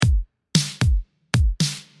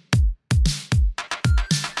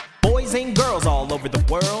Boys and girls all over the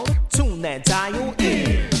world, tune that dial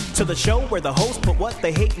in to the show where the hosts put what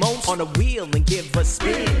they hate most on a wheel and give a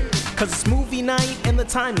spin. Cause it's movie night and the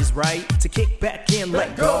time is right to kick back and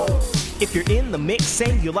let go. If you're in the mix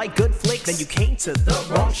and you like good flicks, then you came to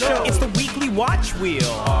the wrong show. It's the Weekly Watch Wheel.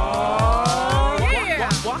 Oh, yeah.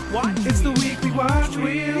 It's the Weekly Watch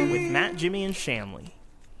Wheel with Matt, Jimmy, and Shanley.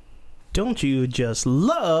 Don't you just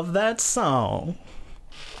love that song?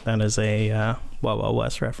 That is a Wild Wild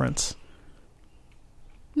West reference.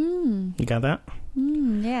 You got that?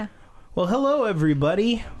 Yeah. Well, hello,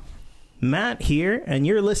 everybody. Matt here, and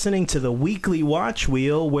you're listening to the Weekly Watch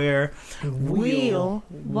Wheel, where We'll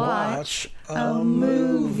watch a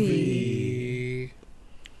movie.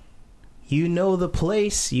 You know the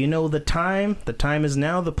place, you know the time. The time is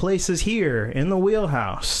now, the place is here, in the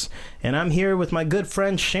wheelhouse. And I'm here with my good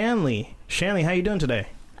friend Shanley. Shanley, how you doing today?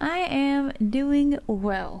 I am doing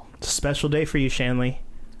well. It's a special day for you, Shanley.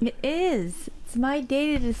 It is. It's my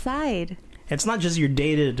day to decide. It's not just your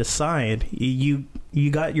day to decide. You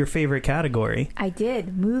got your favorite category. I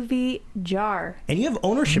did. Movie jar. And you have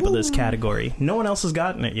ownership of this category. No one else has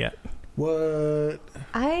gotten it yet. What?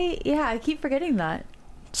 I keep forgetting that.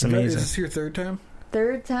 It's amazing. Is this your third time?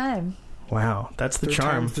 Third time. Wow, that's the Third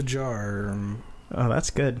charm. time's the jar. Oh, that's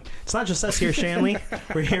good. It's not just us here, Shanley.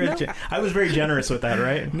 We're here. No. I was very generous with that,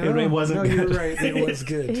 right? No, it wasn't no, good. you're right. It was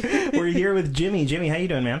good. We're here with Jimmy. Jimmy, how you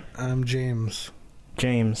doing, man? I'm James.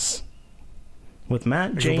 James. With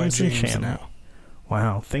Matt, I go by James, and James Shanley. now.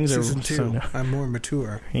 Wow, things Season are 2. so... I'm more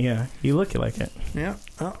mature. Yeah, you look like it. Yeah.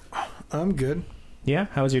 Oh, I'm good. Yeah?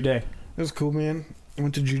 How was your day? It was cool, man. I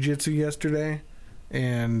went to jiu-jitsu yesterday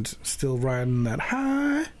and still riding that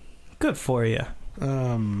high. Good for you.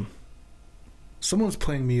 Someone's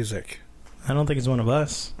playing music. I don't think it's one of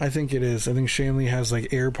us. I think it is. I think Shanley has like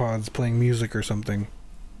AirPods playing music or something.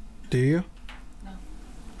 Do you? No.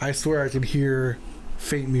 I swear I can hear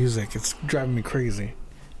faint music. It's driving me crazy.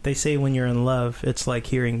 They say when you're in love, it's like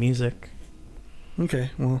hearing music. Okay,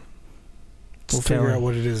 well, It's we'll figure telling. out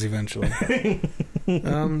what it is eventually.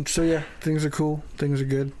 So yeah, things are cool. Things are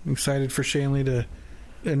good. I'm excited for Shanley to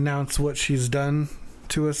announce what she's done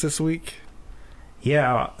to us this week.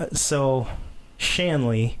 Yeah, so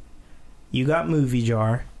Shanley, you got Movie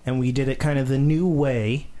Jar, and we did it kind of the new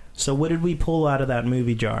way. So what did we pull out of that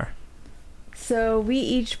movie jar? So we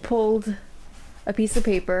each pulled a piece of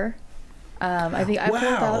paper. I think I pulled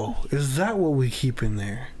out... Wow, is that what we keep in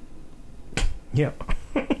there? Yep.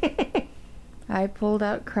 I pulled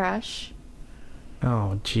out Crash.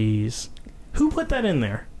 Oh, jeez. Who put that in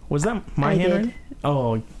there? Was that my I did. handwriting?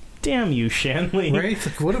 Oh, damn you, Shanley. Right?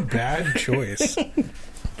 Like, what a bad choice.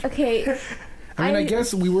 Okay. I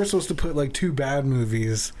guess we were supposed to put like 2 bad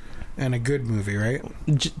movies and a good movie, right?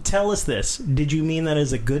 Tell us this. Did you mean that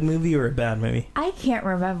as a good movie or a bad movie? I can't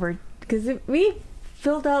remember because we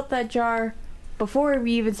filled out that jar before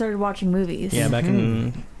we even started watching movies. Yeah, back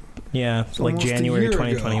in... Yeah, It's like almost a January year ago.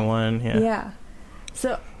 2021. Yeah.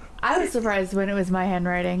 So I was surprised when it was my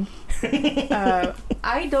handwriting.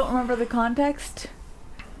 I don't remember the context,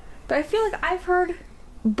 but I feel like I've heard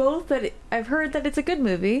both that I've heard that it's a good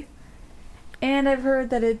movie, and I've heard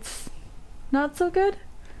that it's not so good.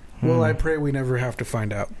 Well, I pray we never have to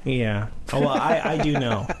find out. Yeah. Oh, well, I do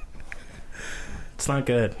know. It's not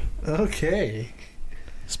good. Okay.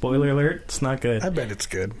 Spoiler alert, it's not good. I bet it's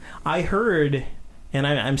good. I heard, and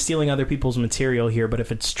I'm stealing other people's material here, but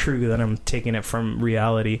if it's true, then I'm taking it from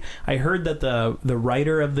reality. I heard that the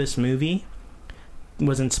writer of this movie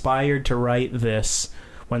was inspired to write this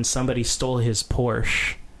when somebody stole his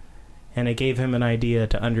Porsche, and it gave him an idea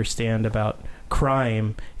to understand about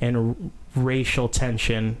crime and racial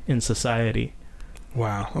tension in society.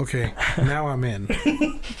 Wow. Okay. Now I'm in.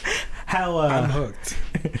 I'm hooked.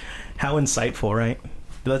 How insightful, right?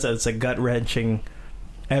 That's a gut-wrenching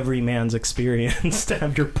every man's experience to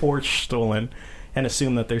have your Porsche stolen and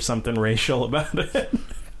assume that there's something racial about it.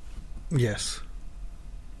 Yes.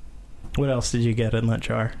 What else did you get in that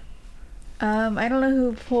jar? I don't know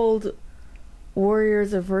who pulled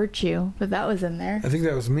Warriors of Virtue, but that was in there. I think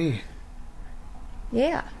that was me.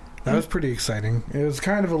 Yeah. That was pretty exciting. It was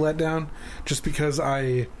kind of a letdown just because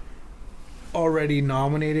I already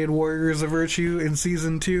nominated Warriors of Virtue in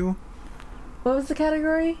season 2. What was the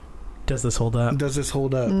category? Does this hold up? Does this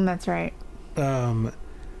hold up? That's right. So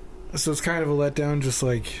it's kind of a letdown, just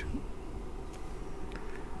like,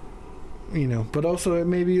 you know, but also it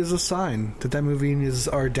maybe is a sign that that movie is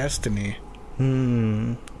our destiny.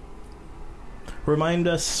 Remind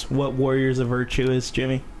us what Warriors of Virtue is,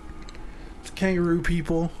 Jimmy. It's kangaroo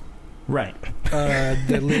people. Right.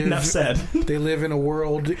 That live, Enough said. They live in a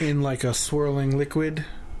world in like a swirling liquid.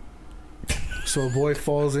 So a boy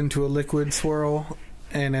falls into a liquid swirl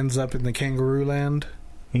and ends up in the kangaroo land.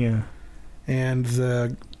 Yeah. And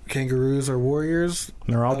the kangaroos are warriors.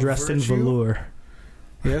 They're all dressed virtue. in velour.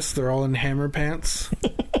 Yes, they're all in hammer pants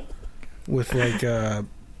with like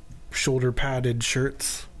shoulder padded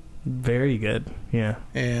shirts. Very good. Yeah.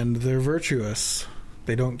 And they're virtuous.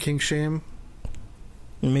 They don't kink shame.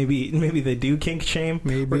 Maybe they do kink shame.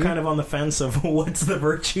 Maybe. We're kind of on the fence of what's the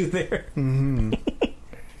virtue there. Mm-hmm.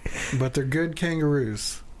 But they're good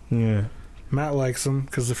kangaroos. Yeah. Matt likes them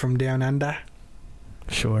because they're from down under.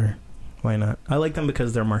 Sure. Why not? I like them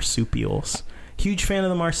because they're marsupials. Huge fan of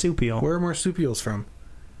the marsupial. Where are marsupials from?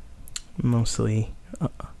 Mostly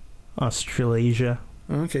Australasia.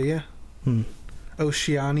 Okay, yeah.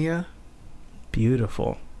 Oceania.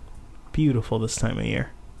 Beautiful. Beautiful this time of year.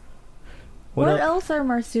 What else are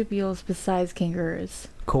marsupials besides kangaroos?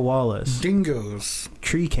 Koalas. Dingoes.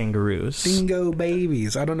 Tree kangaroos. Dingo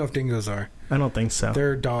babies. I don't know if dingoes are. I don't think so.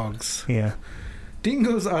 They're dogs. Yeah.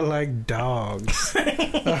 Dingoes are like dogs.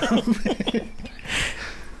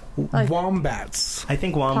 Wombats. I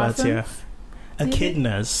think wombats, Possums? yeah.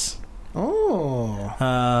 Echidnas.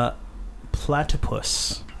 Oh.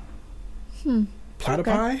 Platypus. Platypi?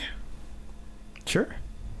 Okay. Sure.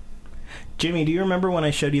 Jimmy, do you remember when I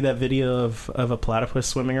showed you that video of a platypus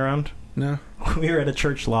swimming around? No. We were at a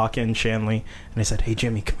church lock in Shanley, and I said, "Hey,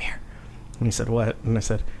 Jimmy, come here." And he said, "What?" And I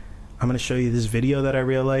said, "I'm going to show you this video that I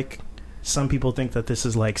really like. Some people think that this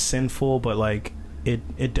is, like, sinful, but, like,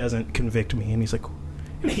 it doesn't convict me." And he's like,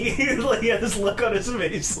 he had this look on his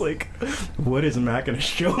face, like, what is Matt going to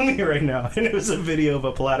show me right now? And it was a video of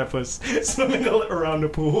a platypus swimming around a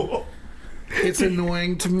pool. It's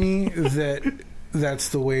annoying to me that that's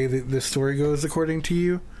the way that this story goes according to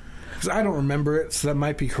you. Because I don't remember it, so that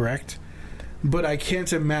might be correct. But I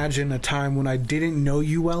can't imagine a time when I didn't know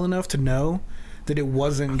you well enough to know that it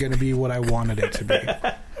wasn't going to be what I wanted it to be.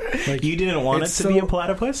 Like, you didn't want it to be a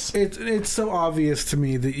platypus? It's so obvious to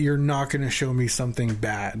me that you're not going to show me something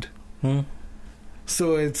bad.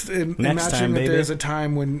 So imagine time, that baby. there's a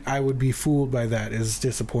time when I would be fooled by that is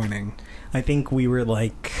disappointing. I think we were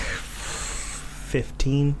like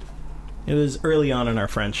 15. It was early on in our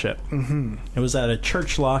friendship. Mm-hmm. It was at a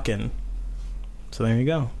church lock-in. So there you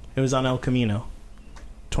go. It was on El Camino.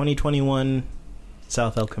 2021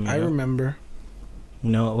 South El Camino. I remember.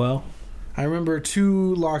 You know it well? I remember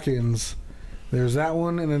 2 lock-ins. There's that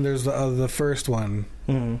one, and then there's the first one.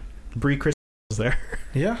 Mm-hmm. Brie Chris was there.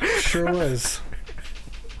 Yeah, sure was.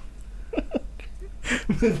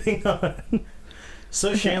 Moving on.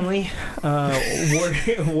 So, Shanley,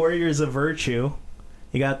 Warriors of Virtue.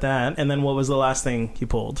 You got that. And then what was the last thing you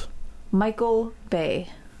pulled? Michael Bay.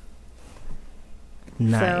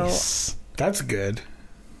 Nice. That's good.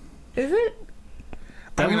 Is it?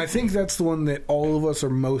 I mean, I think that's the one that all of us are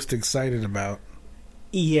most excited about.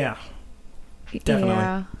 Yeah. Definitely.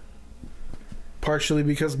 Yeah. Partially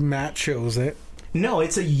because Matt chose it. No,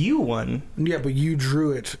 it's a you one. Yeah, but you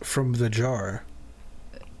drew it from the jar.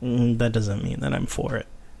 That doesn't mean that I'm for it.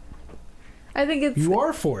 I think it's... You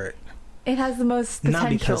are for it. It has the most potential.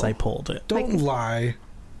 Not because I pulled it. Don't lie.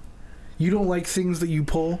 You don't like things that you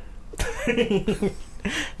pull?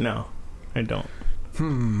 No, I don't.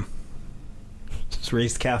 Just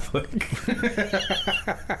raised Catholic.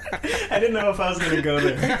 I didn't know if I was going to go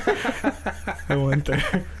there. I went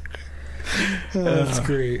there. That's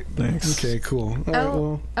great. Thanks. Okay, cool. All right,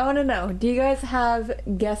 well. I want to know, do you guys have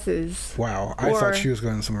guesses? Wow, I thought she was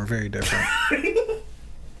going somewhere very different.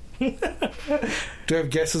 Do you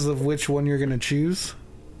have guesses of which one you're going to choose?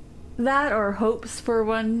 That or hopes for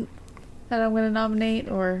one that I'm going to nominate,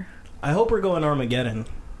 or... I hope we're going Armageddon.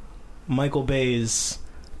 Michael Bay's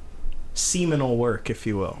seminal work, if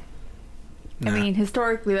you will. Nah. I mean,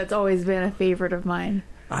 historically, that's always been a favorite of mine.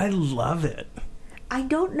 I love it. I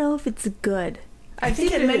don't know if it's good. I've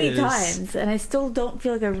think seen it it many is. times, and I still don't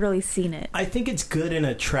feel like I've really seen it. I think it's good in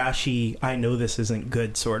a trashy, I know this isn't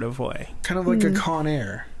good sort of way. Kind of like a Con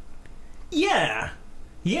Air. Yeah.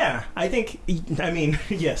 Yeah. I mean,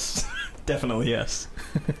 yes. Definitely yes.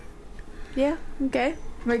 Yeah, okay.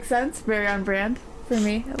 Makes sense. Very on brand for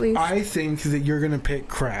me, at least. I think that you're going to pick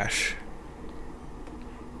Crash.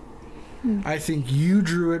 I think you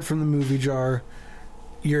drew it from the movie jar.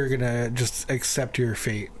 You're going to just accept your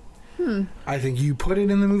fate. I think you put it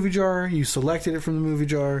in the movie jar. You selected it from the movie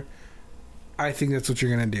jar. I think that's what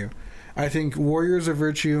you're going to do. I think Warriors of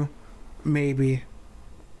Virtue, maybe.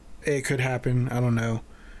 It could happen. I don't know.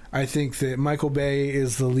 I think that Michael Bay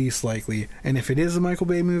is the least likely. And if it is a Michael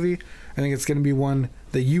Bay movie, I think it's going to be one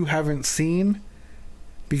that you haven't seen,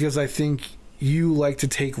 because I think you like to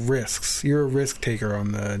take risks. You're a risk taker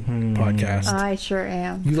on the podcast. I sure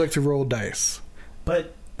am. You like to roll dice.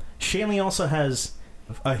 But Shanley also has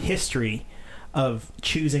a history of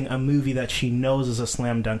choosing a movie that she knows is a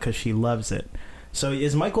slam dunk because she loves it. So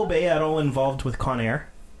is Michael Bay at all involved with Con Air?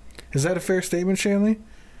 Is that a fair statement, Shanley?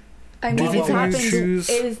 I Do you mean, think it's that you happened.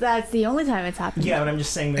 choose- That's the only time it's happened. Yeah, but I'm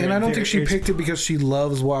just saying. And I don't think she picked it because she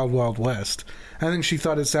loves Wild Wild West. I think she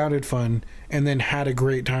thought it sounded fun and then had a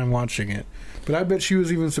great time watching it. But I bet she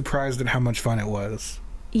was even surprised at how much fun it was.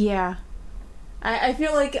 Yeah. I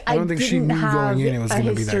feel like I don't think she didn't knew have going in it was a going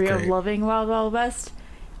to be that history of great. loving Wild Wild West.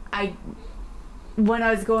 When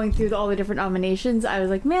I was going through all the different nominations, I was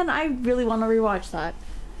like, man, I really want to rewatch that.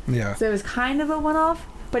 Yeah. So it was kind of a one-off,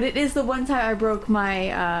 but it is the one time I broke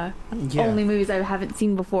my only movies I haven't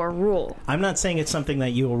seen before rule. I'm not saying it's something that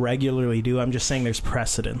you will regularly do. I'm just saying there's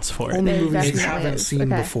precedence for it. Only There movies you definitely haven't is. seen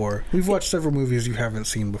Okay. before. We've watched several movies you haven't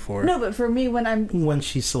seen before. No, but for me, When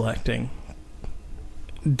she's selecting.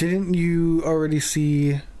 Didn't you already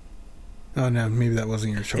see... Oh, no, maybe that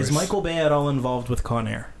wasn't your choice. Is Michael Bay at all involved with Con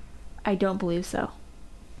Air? I don't believe so.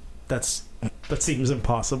 That seems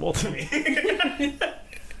impossible to me.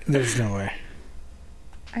 There's no way.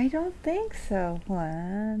 I don't think so.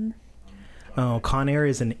 One. Oh, Con Air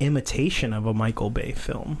is an imitation of a Michael Bay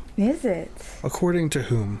film. Is it? According to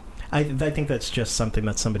whom? I think that's just something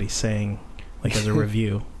that somebody's saying, like as a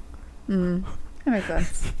review. That makes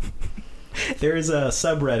sense. There is a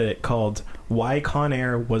subreddit called "Why Con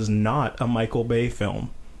Air Was Not a Michael Bay Film,"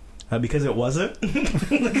 because it wasn't.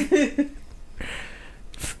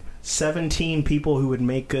 17 people who would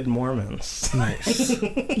make good Mormons. Nice.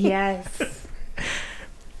 Yes.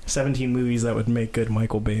 17 movies that would make good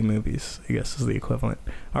Michael Bay movies, I guess is the equivalent.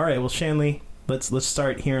 All right, well, Shanley, let's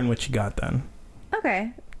start hearing what you got then.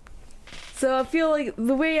 Okay. So I feel like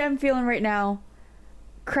the way I'm feeling right now,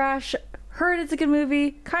 Crash, heard it's a good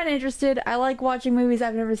movie, kind of interested. I like watching movies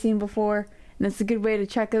I've never seen before, and it's a good way to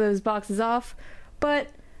check those boxes off. But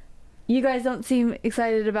you guys don't seem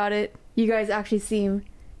excited about it. You guys actually seem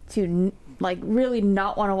to like really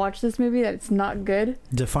not want to watch this movie, that it's not good.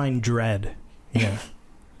 Define dread. Yeah.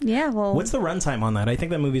 Yeah, well, What's the runtime on that? I think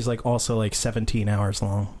that movie's like also like 17 hours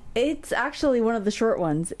long. it's actually one of the short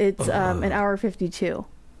ones. It's an hour 52.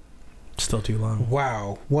 Still too long.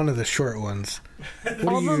 Wow, one of the short ones.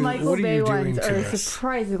 All the Michael Bay doing ones to are us?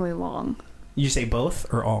 surprisingly long. You say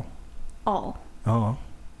both or all? All. Oh.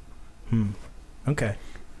 Okay.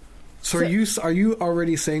 So are you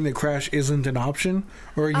already saying that Crash isn't an option,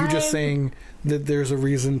 or are you just I'm- saying that there's a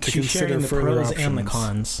reason to She's consider sharing the further pros options? and the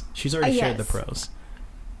cons. She's already shared the yes. pros.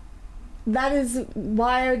 That is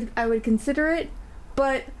why I would consider it,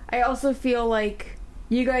 but I also feel like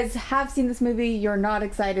you guys have seen this movie, you're not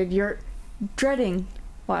excited, you're dreading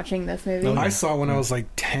watching this movie. Okay. I saw when I was like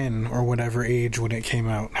 10 or whatever age when it came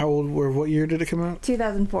out. How old were? What year did it come out?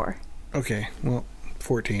 2004. Okay, well,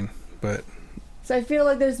 14, but So I feel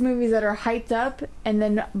like there's movies that are hyped up, and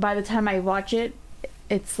then by the time I watch it,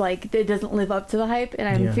 it's like it doesn't live up to the hype, and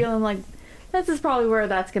I'm feeling like this is probably where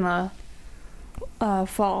that's gonna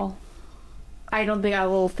fall. I don't think I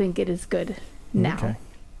will think it is good now.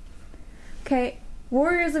 Okay,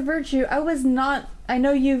 Warriors of Virtue. I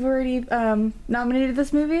know you've already nominated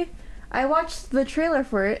this movie. I watched the trailer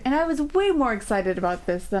for it, and I was way more excited about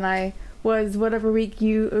this than I was whatever week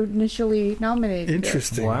you initially nominated it.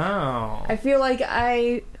 interesting. Wow. I feel like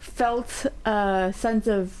I felt a sense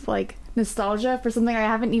of like nostalgia for something I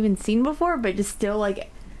haven't even seen before, but just still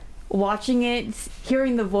like watching it,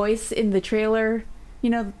 hearing the voice in the trailer,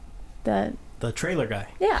 the trailer guy.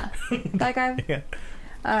 yeah, that guy.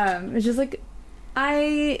 Yeah. It's just like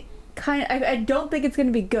I don't think it's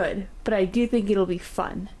gonna be good, but I do think it'll be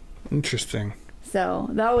fun. Interesting. So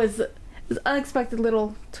that was an unexpected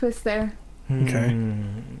little twist there. Okay.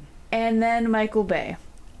 And then Michael Bay.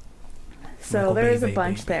 So Michael there's Bay, a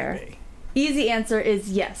bunch Bay, there. Bay. Easy answer is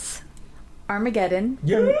yes. Armageddon from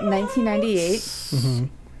 1998. Mm-hmm.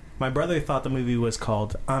 My brother thought the movie was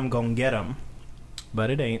called I'm Gonna Get 'Em, but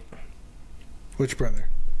it ain't. Which brother?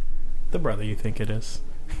 The brother you think it is.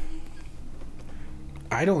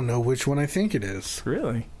 I don't know which one I think it is.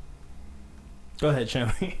 Really? Go ahead,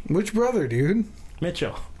 Shanley. Which brother, dude?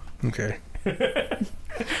 Mitchell. Okay.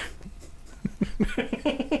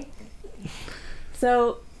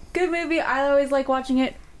 So, good movie. I always like watching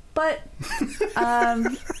it, but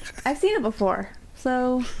I've seen it before.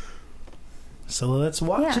 So let's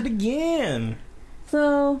watch Yeah. it again.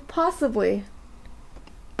 Possibly.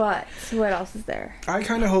 But what else is there? I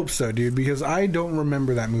kind of hope so, dude, because I don't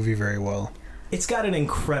remember that movie very well. It's got an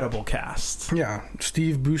incredible cast. Yeah,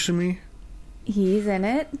 Steve Buscemi. He's in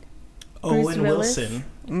it. Owen Willis. Wilson,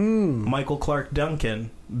 Michael Clark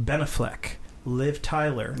Duncan, Ben Affleck, Liv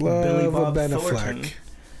Tyler, Love Billy a Bob Ben Thornton.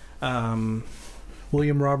 Affleck.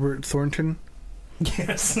 William Robert Thornton.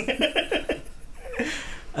 Yes. I've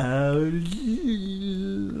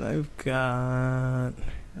got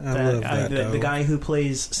I love that. the guy who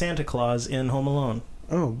plays Santa Claus in Home Alone.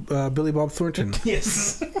 Oh, Billy Bob Thornton.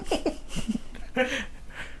 Yes.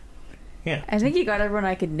 Yeah, I think you got everyone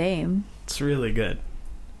I could name. it's really good.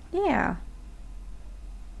 Yeah.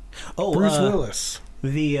 Oh, Bruce Willis.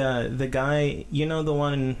 the guy, you know, the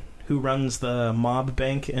one who runs the mob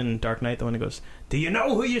bank in Dark Knight, the one who goes, "Do you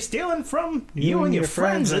know who you're stealing from? You and your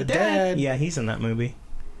friends are dead." Yeah, he's in that movie.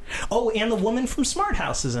 Oh, and the woman from Smart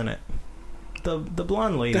House is in it. The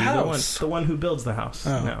blonde lady, the one who builds the house.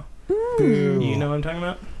 Oh. No, Boo. you know what I'm talking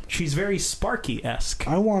about? She's very Sparky-esque.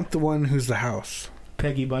 I want the one who's the house.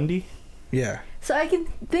 Peggy Bundy. Yeah. So I can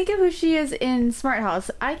think of who she is in Smart House.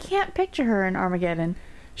 I can't picture her in Armageddon.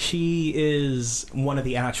 She is one of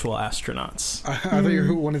the actual astronauts. I thought you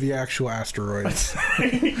were one of the actual asteroids.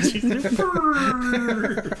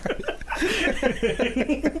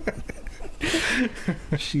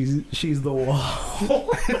 she's the wall.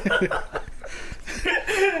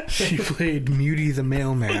 She played Muty the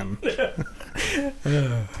Mailman.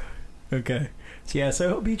 Okay. So yes, I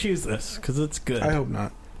hope you choose this because it's good. I hope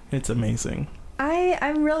not. It's amazing.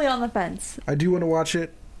 I'm really on the fence I do want to watch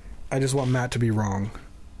it. I just want Matt to be wrong.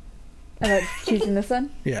 about choosing this one.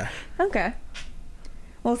 Yeah. Okay.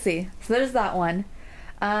 We'll see. So there's that one.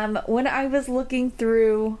 When I was looking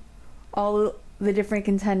through all the different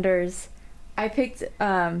contenders, I picked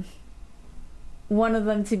one of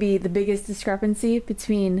them to be the biggest discrepancy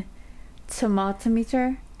between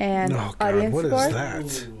tomatometer and Oh God, audience what score. is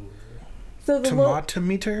that? So the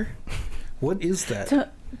Tomatometer? What is that?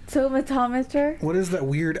 tomatometer? What is that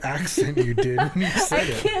weird accent you did when you I said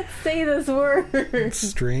it? can't say this word. It's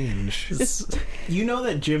strange. You know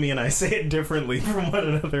that Jimmy and I say it differently from one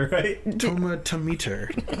another, right?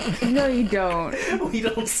 Tomatometer. No, you don't. We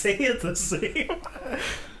don't say it the same.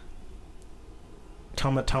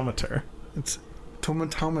 Tomatometer. It's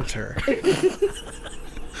tomatometer.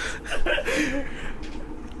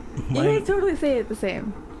 You guys totally say it the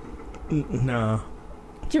same. No.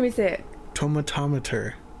 Jimmy, say it.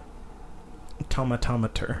 Tomatometer.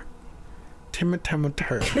 Tomatometer.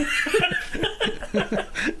 Tomatometer.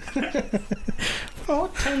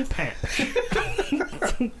 10 pence.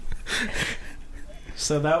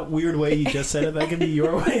 So that weird way you just said it, that could be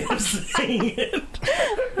your way of saying it.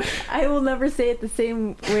 I will never say it the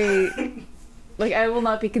same way. Like, I will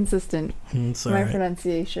not be consistent in my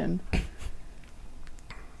pronunciation.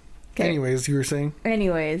 Okay. Anyways, you were saying?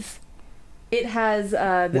 Anyways, it has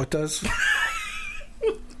What does?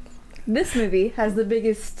 this movie has the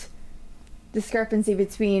biggest discrepancy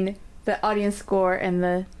between the audience score and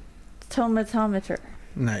the tomatometer.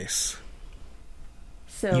 Nice.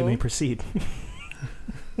 So You may proceed.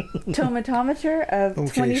 tomatometer of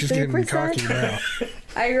Okay, she's getting cocky 23%. now.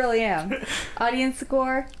 I really am. Audience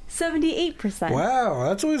score 78%. Wow,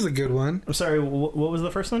 that's always a good one. I'm sorry, what was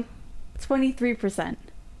the first one? 23%.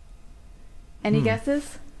 Any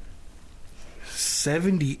guesses?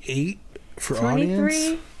 78 for 23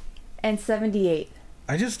 audience? and 78.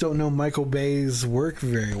 I just don't know Michael Bay's work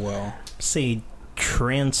very well. Say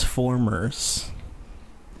Transformers.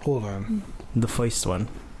 Hold on. The first one.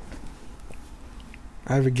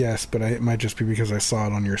 I have a guess, but it might just be because I saw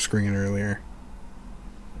it on your screen earlier.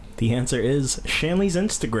 The answer is Shanley's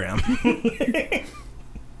Instagram.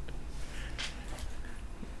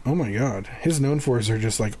 Oh my God. His known fors are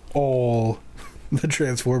just like all the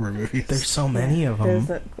Transformer movies. There's so many of them.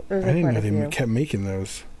 There's I didn't quite know a they few. kept making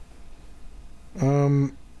those.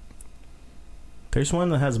 There's one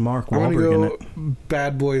that has Mark I'm Wahlberg in gonna it. go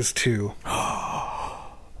Bad Boys 2.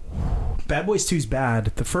 Bad Boys 2's bad.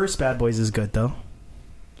 The first Bad Boys is good, though.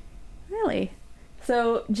 Really?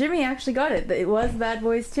 So Jimmy actually got it. It was Bad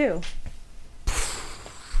Boys 2.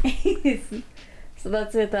 So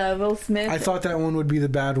that's with Will Smith. I thought that one would be the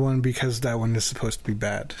bad one because that one is supposed to be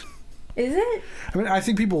bad. Is it? I mean, I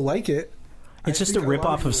think people like it. It's just a think lot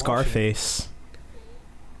rip-off people of watch it. Scarface.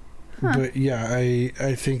 Huh. But yeah,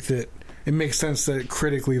 I think that it makes sense that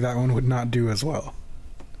critically that one would not do as well.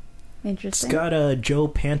 It's Interesting. got Joe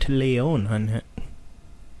Pantaleone on it.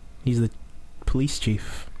 He's the police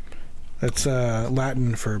chief. That's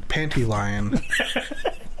Latin for panty lion.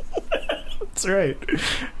 That's right.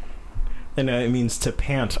 And it means to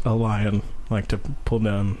pant a lion, like to pull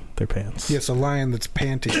down their pants. Yes, a lion that's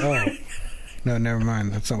panty. Oh. No, never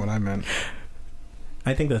mind. That's not what I meant.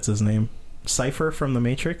 I think that's his name. Cypher from The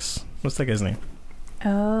Matrix? What's that guy's name?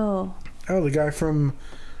 Oh. Oh, the guy from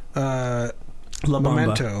La Bamba.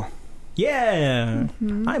 Memento. Yeah.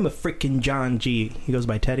 I'm a freaking John G. He goes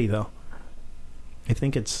by Teddy, though. I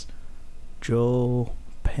think it's Joe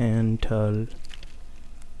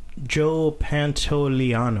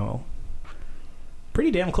Pantoliano.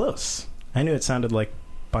 Pretty damn close. I knew it sounded like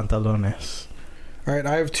pantalones. All right,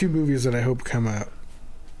 I have 2 movies that I hope come out.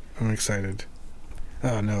 I'm excited.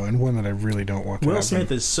 Oh, no, and one that I really don't want to Will happen.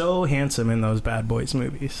 Smith is so handsome in those Bad Boys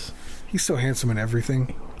movies. He's so handsome in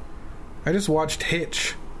everything. I just watched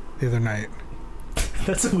Hitch the other night.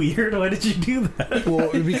 That's weird. Why did you do that?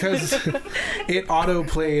 Well, because it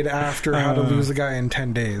auto-played after How to Lose a Guy in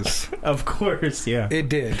 10 Days. Of course, yeah. It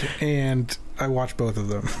did, and I watched both of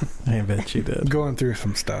them. I bet you did. Going through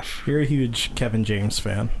some stuff. You're a huge Kevin James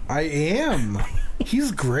fan. I am.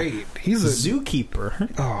 He's great. He's a...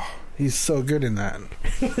 Zookeeper. Oh, he's so good in that.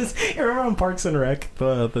 You remember on Parks and Rec,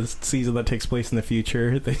 the season that takes place in the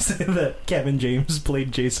future, they say that Kevin James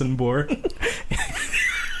played Jason Bourne?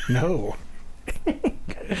 No.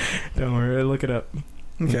 Don't worry, look it up.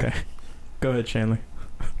 Okay. Go ahead, Shanley.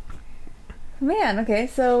 Man, okay,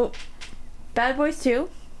 so Bad Boys 2.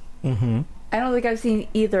 Mm-hmm. I don't think I've seen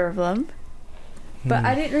either of them. But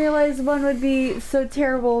I didn't realize one would be so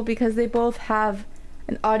terrible because they both have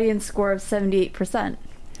an audience score of 78%.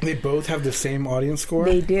 They both have the same audience score?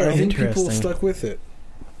 They do. I think people Interesting. stuck with it.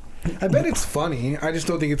 I bet it's funny. I just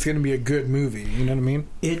don't think it's going to be a good movie. You know what I mean?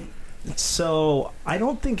 So, I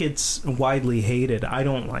don't think it's widely hated. I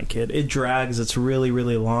don't like it. It drags. It's really,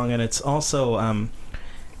 really long. And it's also,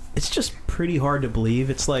 it's just pretty hard to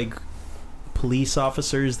believe. It's like police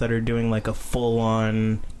officers that are doing like a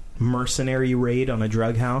full-on mercenary raid on a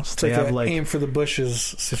drug house. It's They like have an like aim for the bushes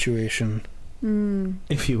situation.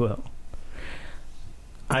 if you will.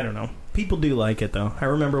 I don't know. People do like it, though. I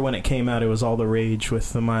remember when it came out, it was all the rage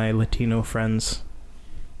with my Latino friends.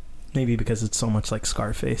 Maybe because it's so much like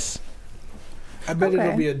Scarface. I bet Okay.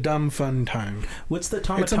 it'll be a dumb fun time. What's the It's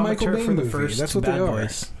a Michael tomatometer Bay for the movie. first That's what Bad they are.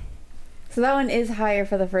 Boys? So that one is higher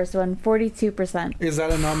for the first one, 42%. Is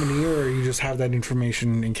that a nominee, or you just have that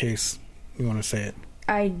information in case you want to say it?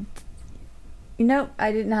 Nope,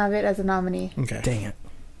 I didn't have it as a nominee. Okay. Dang it.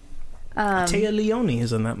 Taya Leone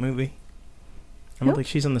is in that movie. I don't Who? think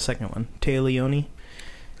she's in the second one. Taya Leone.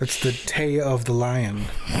 That's the Tay of the Lion.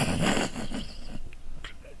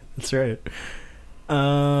 That's right.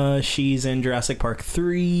 She's in Jurassic Park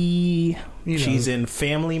 3. You know. She's in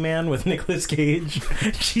Family Man with Nicolas Cage.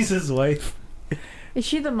 She's his wife. Is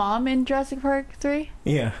she the mom in Jurassic Park 3?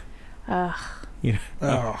 Yeah. Ugh. You know.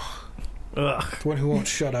 Oh. Ugh. The one who won't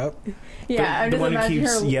shut up. Yeah, The I'm one just who imagining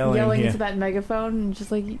keeps her yelling, yeah. into that megaphone and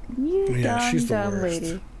just like, you Yeah, dumb, she's the dumb worst.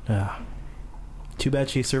 lady. Too bad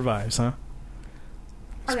she survives, huh?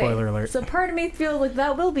 Spoiler alert. So part of me feels like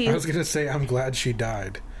that will be... I was going to say, I'm glad she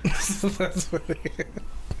died. That's what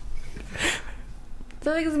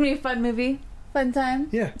So I think it's going to be a fun movie. Fun time.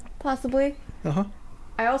 Yeah. Possibly. Uh-huh.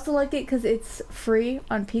 I also like it because it's free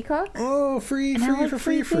on Peacock. Oh, free And I like for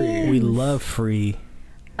free free. things. We love free.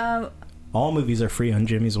 Um, All movies are free on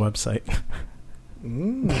Jimmy's website.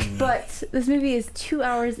 but this movie is 2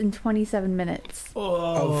 hours and 27 minutes.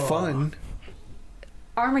 Oh, fun.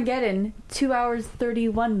 Armageddon, 2 hours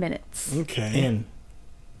 31 minutes. Okay. In.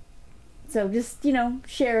 So just,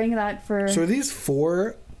 sharing that for... So are these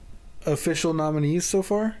 4 official nominees so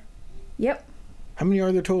far? Yep. How many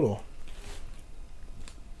are there total?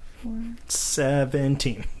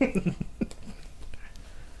 17.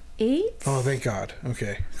 8? Oh, thank God.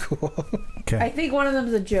 Okay, cool. Okay. I think one of them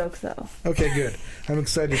is a joke, though. Okay, good. I'm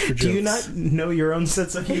excited for jokes. Do you not know your own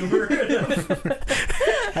sense of humor?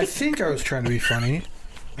 I think I was trying to be funny.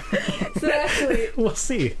 So actually, We'll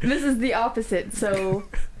see. this is the opposite. So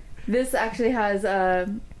this actually has High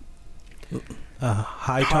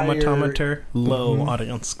Higher- tomatometer, low Mhm.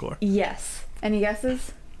 audience score. yes. Any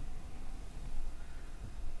guesses?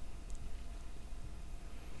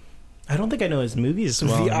 I don't think I know his movies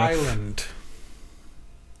well The enough. Island.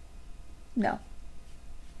 No.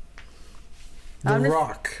 The I'm just-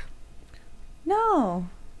 Rock. No.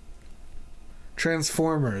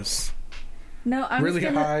 Transformers. No, I'm Really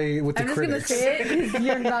just gonna, high with the I'm just critics. gonna say it because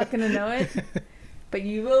you're not gonna know it, but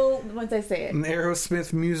you will once I say it. An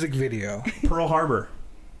Aerosmith music video. Pearl Harbor.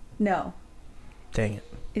 No, Dang it.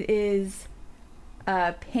 it is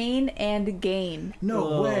Pain and Gain.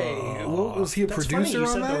 No way. What, was he a That's producer funny you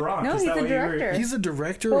on said that? The Rock. No, Is he's that a what you were- director. He's a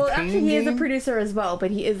director Well, of Pain actually, he is a Game? producer as well,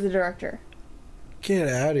 but he is the director. Get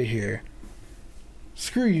out of here.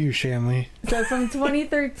 Screw you, Shanley. So from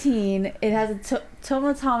 2013, it has a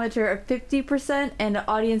tomatometer of 50% and an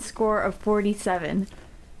audience score of 47.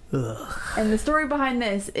 Ugh. And the story behind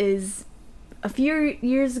this is a few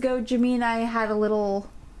years ago, Jimmy and I had a little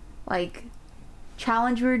like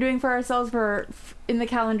challenge we were doing for ourselves. For in the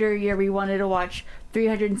calendar year, we wanted to watch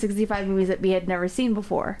 365 movies that we had never seen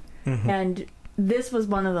before, and this was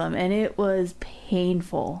one of them, and it was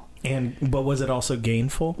painful. But was it also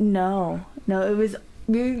gainful? No, it was.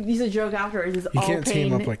 We used to joke afterwards. It's all can't pain,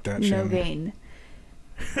 team up like that, no Shanley. gain.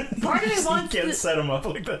 Part of me wants You can't to. set them up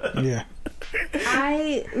like that. Yeah.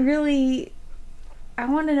 I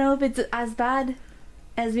want to know if it's as bad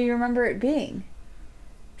as we remember it being.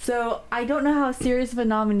 So I don't know how serious of a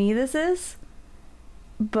nominee this is,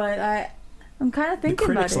 but I'm kind of The thinking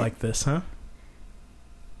about critics it. like this, huh?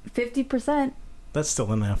 50%. That's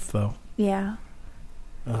still enough, though. Yeah.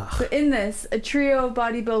 Ugh. So in this, a trio of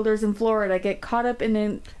bodybuilders in Florida get caught up in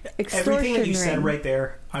an extortion Everything that you ring. said right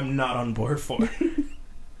there, I'm not on board for.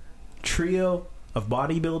 Trio of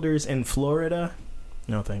bodybuilders in Florida?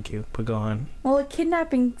 No, thank you. But go on. Well, a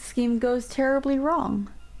kidnapping scheme goes terribly wrong.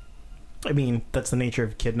 I mean, that's the nature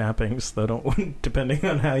of kidnappings, though. Don't depending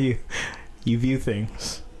on how you view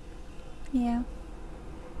things. Yeah.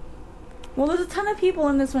 Well, there's a ton of people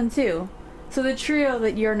in this one, too. So the trio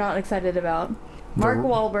that you're not excited about. Mark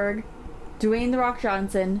Wahlberg, Dwayne "The Rock"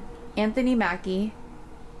 Johnson, Anthony Mackie,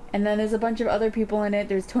 and then there's a bunch of other people in it.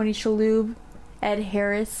 There's Tony Shalhoub, Ed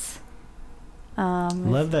Harris.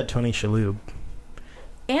 Love that Tony Shalhoub.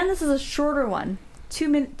 And this is a shorter one.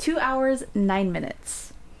 2 hours, 9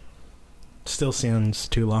 minutes. Still sounds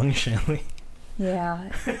too long, Shanley. Yeah.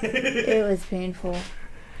 It was painful.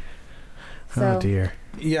 So, Oh, dear.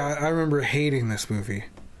 Yeah, I remember hating this movie.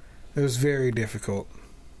 It was very difficult.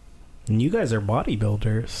 And you guys are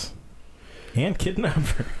bodybuilders. And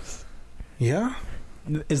kidnappers. Yeah?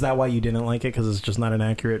 Is that why you didn't like it? Because it's just not an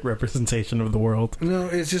accurate representation of the world? No,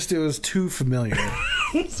 it's just, it was too familiar.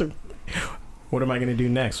 So, what am I going to do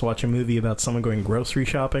next? Watch a movie about someone going grocery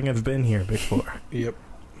shopping? I've been here before. Yep.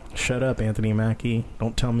 Shut up, Anthony Mackie.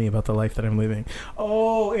 Don't tell me about the life that I'm living.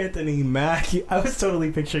 Oh, Anthony Mackie. I was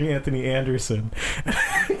totally picturing Anthony Anderson.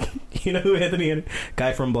 You know who Anthony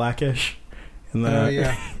guy from Blackish? And Oh,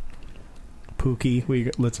 yeah.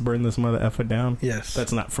 Pookie, let's burn this mother effer down. Yes.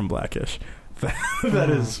 That's not from Blackish. That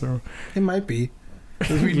is... It might be.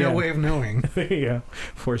 There's no Yeah. way of knowing. Yeah.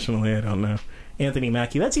 Fortunately, I don't know. Anthony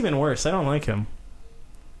Mackie. That's even worse. I don't like him.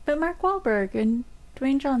 but Mark Wahlberg and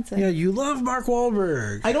Dwayne Johnson. Yeah, you love Mark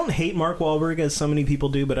Wahlberg. I don't hate Mark Wahlberg as so many people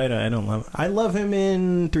do, but I don't love him. I love him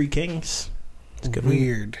in Three Kings. It's a good movie.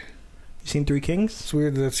 Weird. You seen Three Kings? It's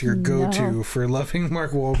weird that's your go-to No. for loving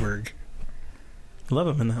Mark Wahlberg. Love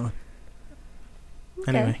him in that one.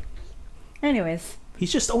 Okay. Anyway. Anyways.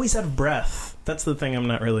 He's just always out of breath. That's the thing I'm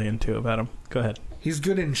not really into about him. Go ahead. He's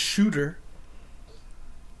good in Shooter.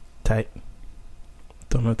 Tight.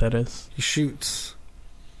 Don't know what that is. He shoots.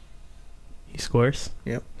 He scores?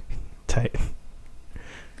 Yep. Tight.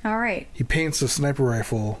 All right. He paints a sniper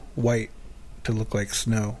rifle white to look like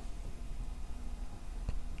snow.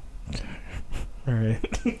 All right.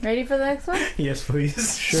 Ready for the next one? Yes,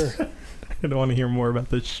 please. Sure. I don't want to hear more about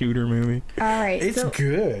the Shooter movie. All right. It's so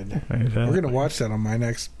good. We're going to watch that on my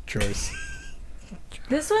next choice.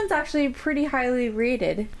 this one's actually pretty highly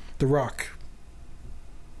rated. The Rock.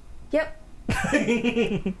 Yep.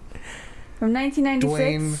 From 1996.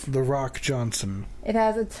 Dwayne The Rock Johnson. It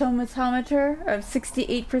has a tomatometer of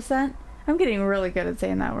 68%. I'm getting really good at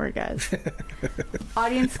saying that word, guys.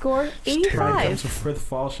 Audience score, Pride comes 85. for the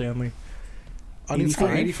fall, Shanley. Audience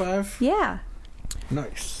score 85? 85? Yeah.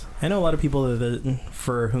 Nice. I know a lot of people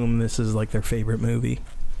for whom this is like their favorite movie.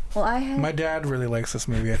 Well, I had My dad really likes this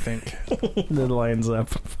movie, I think. That lines up.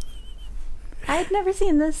 I'd never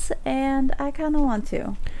seen this, and I kind of want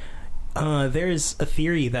to. There's a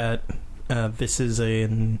theory that this is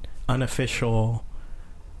an unofficial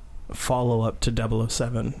follow-up to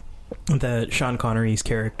 007. That Sean Connery's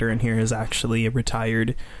character in here is actually a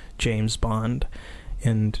retired James Bond.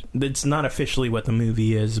 And it's not officially what the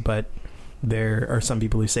movie is, but there are some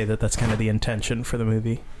people who say that that's kind of the intention for the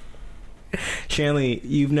movie. Shanley,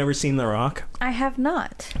 you've never seen The Rock? I have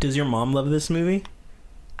not. Does your mom love this movie?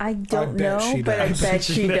 I don't bet know, she but does. I bet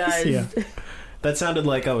she does. Yeah. That sounded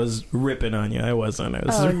like I was ripping on you. I wasn't. It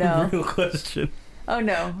was Oh, a no. real question. Oh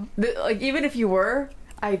no! Like even if you were,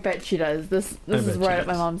 I bet she does. This is bet she right up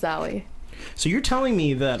my does. mom's alley. So you're telling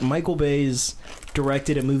me that Michael Bay's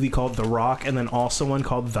directed a movie called The Rock and then also one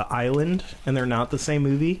called The Island, and they're not the same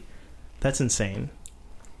movie? That's insane.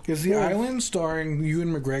 Is The Island starring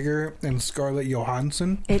Ewan McGregor and Scarlett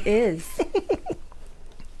Johansson? It is.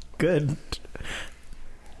 Good.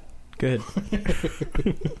 Good.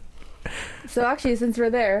 So actually, since we're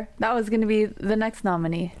there, that was going to be the next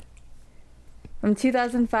nominee. From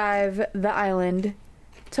 2005, The Island,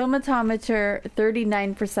 tomatometer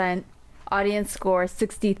 39%, Audience score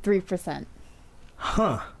 63%.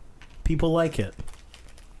 Huh. People like it.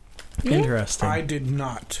 Yeah. Interesting. I did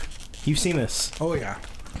not. You've seen this. Oh, yeah.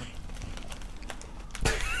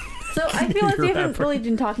 So I feel like we haven't Rapper. really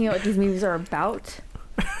been talking about what these movies are about.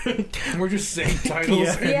 We're just saying titles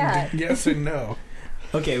and Yeah. yes and no.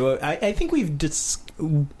 Okay, well, I think we've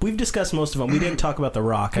discussed most of them. We didn't talk about The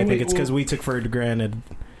Rock. I think it's because we took for granted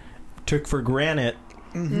that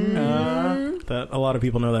a lot of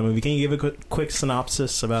people know that movie. Can you give a quick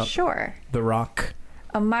synopsis about Sure. The Rock?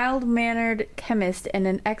 A mild-mannered chemist and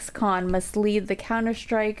an ex-con must lead the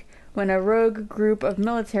counterstrike when a rogue group of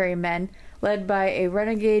military men, led by a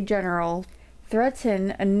renegade general,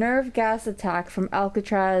 threaten a nerve gas attack from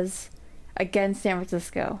Alcatraz against San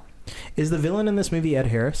Francisco. Is the villain in this movie Ed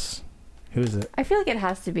Harris? Who is it? I feel like it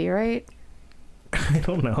has to be, right? I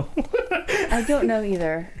don't know. I don't know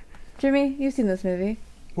either. Jimmy, you've seen this movie.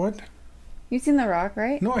 What? You've seen The Rock,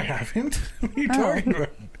 right? No, I haven't. What are you Oh. talking about?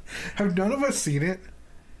 Have none of us seen it?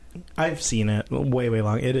 I've seen it way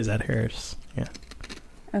long. It is Ed Harris. Yeah.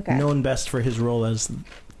 Okay. Known best for his role as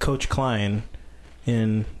Coach Klein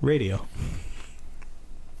in Radio.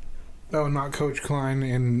 Oh, not Coach Klein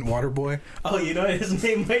in Waterboy? Oh, you know, his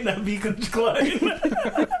name might not be Coach Klein.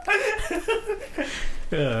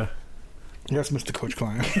 Yeah. Yes, Mr. Coach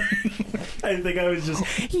Klein. I think I was just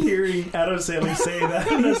hearing Adam Sandler say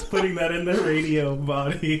that and just putting that in the Radio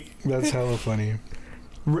body. That's hella funny.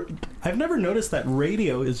 I've never noticed that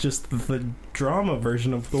Radio is just the drama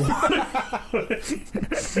version of the water.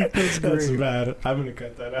 That's great. bad. I'm going to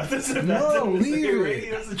cut that out. That's a No, leave it.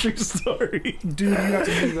 Radio is a true story. Dude, you have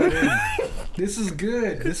to leave that in. This is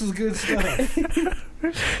good. This is good stuff.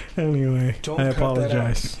 Anyway, Don't I cut that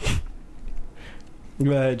apologize.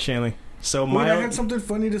 Go ahead, Shanley. So Wait, I mild. had something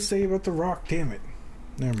funny to say about The Rock. Damn it.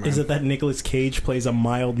 Never mind. Is it that Nicolas Cage plays a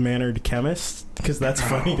mild-mannered chemist? Because that's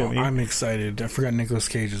funny to me. I'm excited. I forgot Nicolas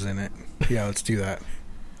Cage is in it. Yeah, let's do that.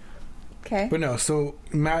 Okay. But no, so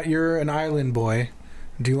Matt, you're an island boy.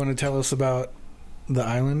 Do you want to tell us about the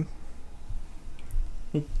island?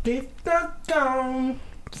 Get the gone,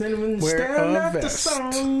 cinnamon Wear staring a at the vest.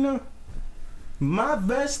 sun. My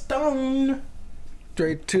vest on.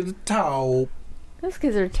 Straight to the top. Those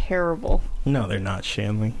kids are terrible. No, they're not,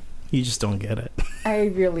 Shanley. You just don't get it. I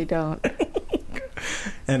really don't.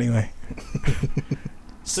 Anyway.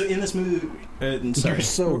 So in this movie... sorry. You're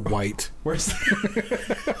so white. Where's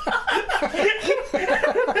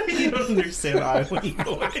you don't understand Island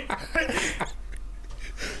Boy.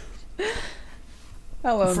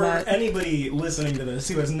 Hello, For Matt. anybody listening to this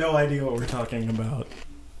who has no idea what we're talking about,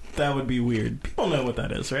 that would be weird. People know what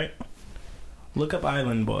that is, right? Look up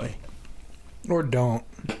Island Boy. Or don't.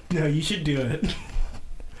 No, you should do it.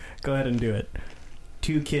 Go ahead and do it.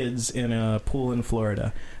 2 kids in a pool in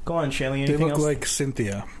Florida. Go on, Shanley. They Anything look else? like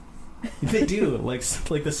Cynthia. They do, like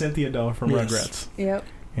the Cynthia doll from Yes. Rugrats. Yep.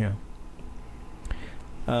 Yeah.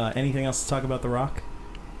 Anything else to talk about The Rock?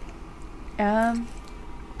 Or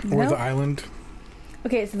No. the island.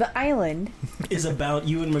 Okay, so the island. Is about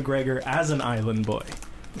Ewan McGregor as an island boy.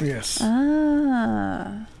 Yes.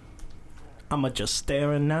 Ah. I'm just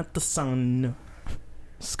staring at the sun.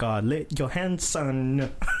 Scarlett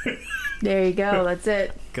Johansson. There you go. That's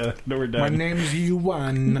it. Good. No, we're My done. name's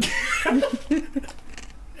Yuan.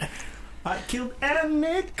 I killed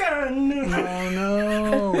Anakin.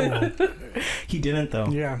 Oh no. He didn't though.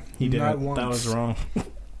 Yeah. He didn't. Not once. That was wrong.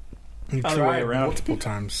 You Other way tried around. multiple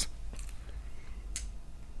times.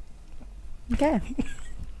 Okay.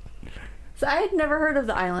 So I had never heard of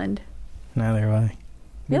the island. Neither have I.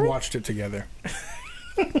 Really? We watched it together.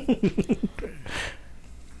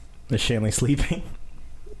 Is Shanley sleeping?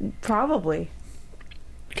 Probably.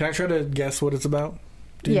 Can I try to guess what it's about?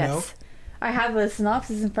 Do you yes. know? I have a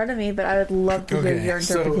synopsis in front of me, but I would love to hear Okay, your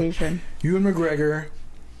so- interpretation. Ewan McGregor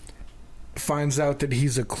finds out that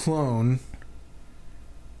he's a clone,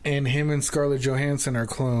 and him and Scarlett Johansson are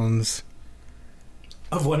clones.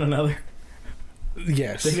 Of one another.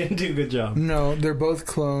 Yes. They didn't do a good job. No, they're both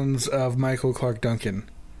clones of Michael Clark Duncan.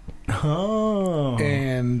 Oh.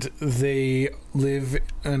 And they live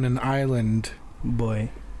on an island. Boy.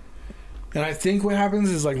 And I think what happens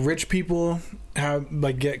is like rich people have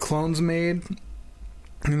like get clones made,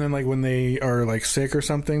 and then like when they are like sick or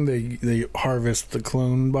something, they harvest the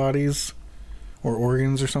clone bodies or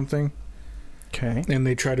organs or something, Okay. and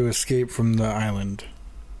they try to escape from the island.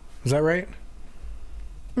 Is that right?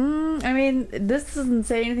 I mean, this doesn't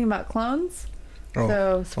say anything about clones. Oh,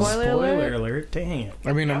 So, spoiler alert. alert. Dang it.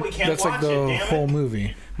 I mean Now we can't that's like watch the it, damn it. whole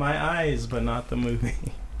movie. My eyes, but not the movie.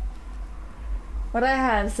 What I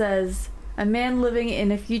have says, a man living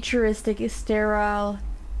in a futuristic, sterile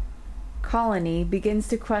colony begins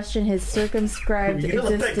to question his circumscribed You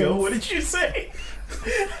let that go. What existence.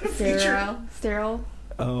 did you say? Sterile.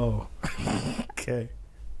 Oh. Okay.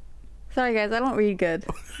 Sorry, guys, I don't read good.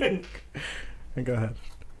 Go ahead.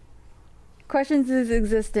 Questions his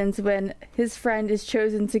existence when his friend is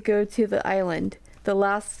chosen to go to the island, the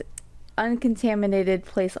last uncontaminated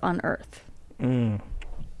place on Earth.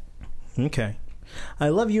 Okay. I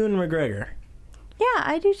love Ewan McGregor. Yeah,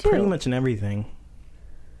 I do too. Pretty much in everything.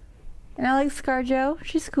 And I like ScarJo.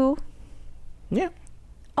 She's cool. Yeah.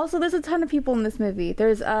 Also, there's a ton of people in this movie.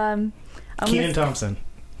 There's Kenan Thompson.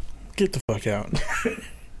 Get the fuck out.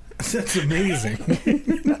 That's amazing.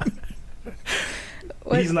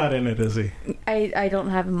 He's not in it, is he? I don't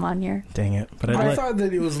have him on here. Dang it. But I thought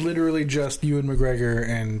that it was literally just Ewan McGregor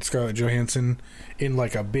and Scarlett Johansson in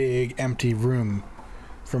like a big empty room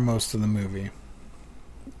for most of the movie.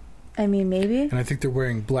 I mean, maybe. And I think they're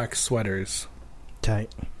wearing black sweaters.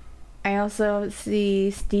 Tight. I also see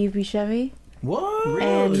Steve Buscemi What?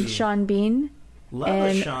 and Sean Bean Love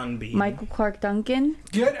and a Sean Bean. Michael Clark Duncan.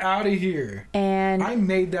 Get out of here. And I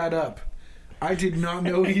made that up. I did not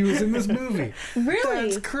know he was in this movie. really?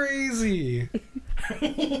 That's crazy.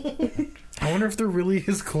 I wonder if they're really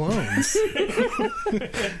his clones.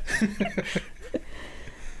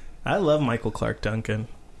 I love Michael Clark Duncan.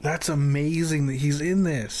 That's amazing that he's in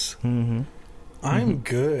this. Mm-hmm. I'm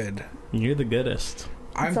good. You're the goodest.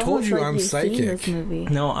 I've It's told almost you like I'm you've seen this psychic. movie.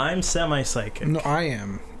 No, I'm semi-psychic. No, I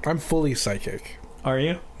am. I'm fully psychic. Are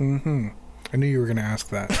you? Mm-hmm. I knew you were going to ask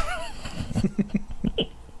that.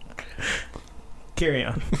 Carry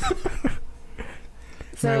on.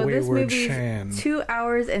 So My this wayward movie Shan. is 2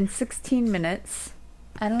 hours and 16 minutes.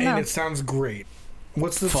 I don't know. And it sounds great.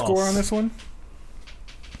 What's the False. score on this one?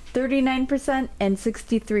 39% and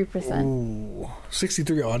 63%. Ooh,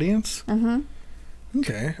 63 audience? Mm-hmm.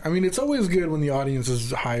 Okay. I mean, it's always good when the audience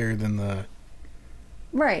is higher than the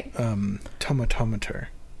Right. tomatometer.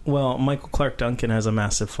 Well, Michael Clark Duncan has a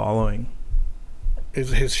massive following.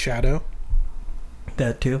 Is his shadow?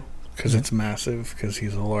 That too? Because it's massive, because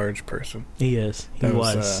he's a large person. He is. He That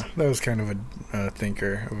was. that was kind of a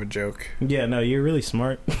thinker of a joke. Yeah, no, you're really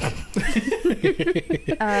smart. And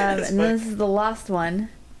then this is the last one.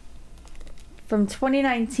 From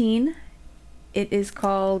 2019, it is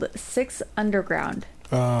called Six Underground.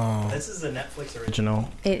 Oh. This is a Netflix original.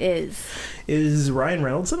 It is. Is Ryan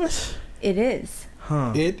Reynolds in it? It is.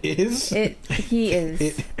 Huh. It is? He is.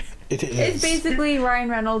 It is. It's basically Ryan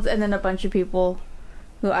Reynolds and then a bunch of people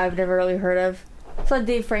who I've never really heard of. So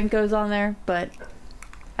Dave Franco's on there, but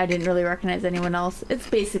I didn't really recognize anyone else. It's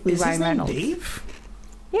basically Is Ryan his name Reynolds. Dave?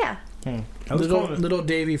 Yeah. I was calling him, Little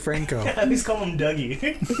Davy Franco. I always call him Dougie.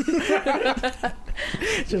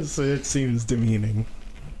 Just so it seems demeaning.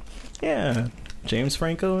 Yeah. James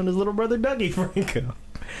Franco and his little brother Dougie Franco.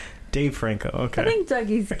 Dave Franco, okay. I think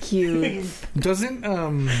Dougie's cute. Doesn't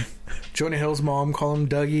Jonah Hill's mom call him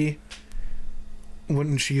Dougie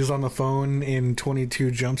when she's on the phone in 22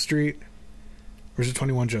 Jump Street? Or is it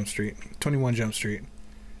 21 Jump Street? 21 Jump Street.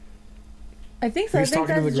 I think so. I He's think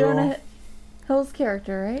talking to that's the girl. Jonah Hill's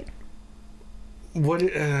character, right? What?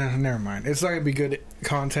 Never mind. It's not gonna be good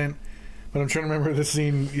content. But I'm trying to remember the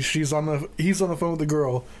scene. He's on the phone with the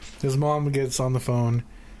girl. His mom gets on the phone,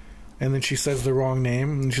 and then she says the wrong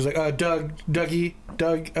name, and she's like, Dougie,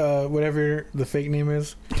 whatever the fake name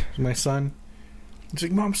is, my son. She's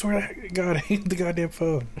like, Mom, swear to God, I hate the goddamn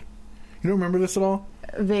phone. You don't remember this at all?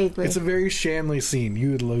 Vaguely. It's a very Shanley scene.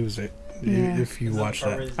 You would lose it Yeah. if you watch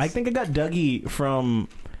that. I think I got Dougie from...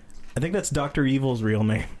 I think that's Dr. Evil's real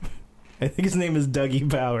name. I think his name is Dougie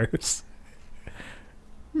Powers.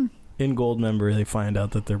 In Goldmember, they find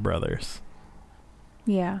out that they're brothers.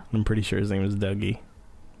 Yeah. I'm pretty sure his name is Dougie.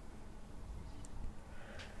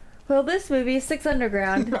 Well, this movie, Six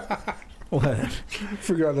Underground, What?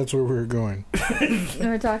 Forgot that's where we were going. what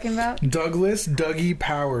we're talking about. Douglas Dougie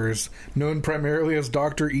Powers, known primarily as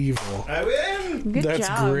Dr. Evil. I win! Good That's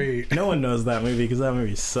job. great. No one knows that movie because that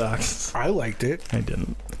movie sucks. I liked it. I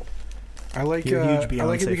didn't. I like You're a huge I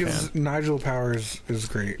like it Beyonce because fan. Nigel Powers is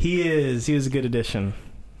great. He is. He was a good addition.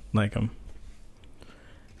 Like him.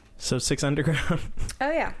 So, Six Underground.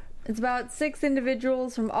 Oh, yeah. It's about 6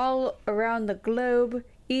 individuals from all around the globe,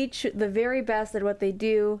 each the very best at what they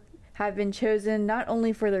do, have been chosen not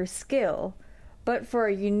only for their skill, but for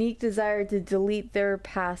a unique desire to delete their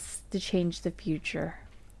past to change the future.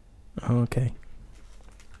 Okay.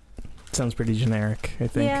 Sounds pretty generic, I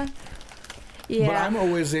think. Yeah. Yeah. But I'm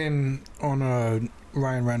always in on a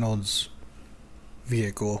Ryan Reynolds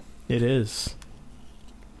vehicle. It is.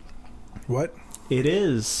 What? It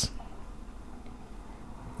is.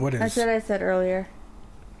 What is? That's what I said earlier.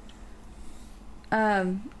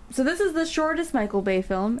 So this is the shortest Michael Bay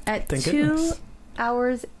film at Thank 2 goodness.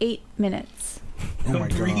 hours 8 minutes. Oh my A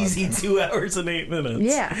breezy god. 2 hours and 8 minutes.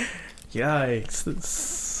 Yeah. Yikes.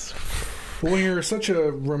 That's... When you're such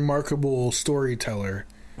a remarkable storyteller,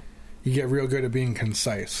 you get real good at being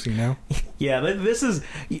concise, you know? Yeah, this is...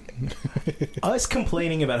 Us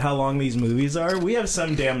complaining about how long these movies are, we have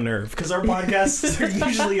some damn nerve, because our podcasts are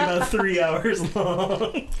usually about 3 hours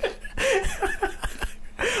long.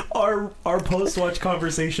 Our post-watch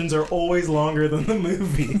conversations are always longer than the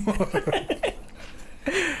movie.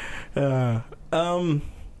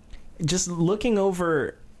 Just looking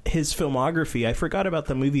over his filmography, I forgot about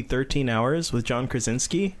the movie 13 Hours with John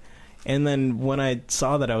Krasinski, and then when I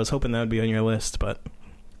saw that, I was hoping that would be on your list, but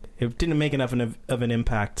it didn't make enough of an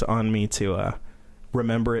impact on me to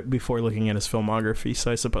remember it before looking at his filmography,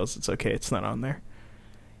 so I suppose it's okay it's not on there.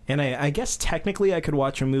 And I guess technically I could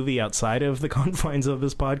watch a movie outside of the confines of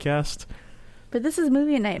this podcast. But this is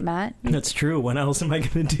movie night, Matt. That's true. When else am I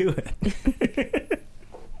going to do it?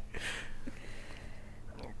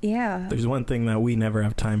 Yeah. There's one thing that we never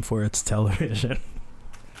have time for. It's television.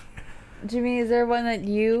 Jimmy, is there one that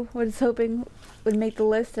you was hoping would make the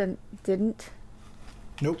list and didn't?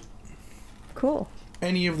 Nope. Cool.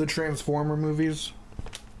 Any of the Transformer movies?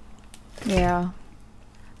 Yeah.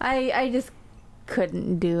 I just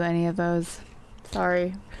couldn't do any of those.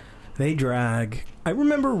 Sorry. They drag. I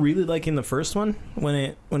remember really liking the first one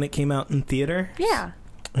when it came out in theater. Yeah.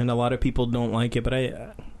 And a lot of people don't like it, but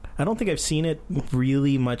I don't think I've seen it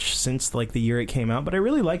really much since like the year it came out, but I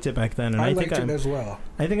really liked it back then, and I liked it as well.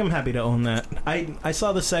 I think I'm happy to own that. I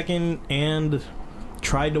saw the second and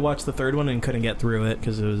tried to watch the third one and couldn't get through it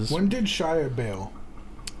because it was... When did Shia bail?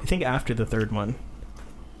 I think after the third one.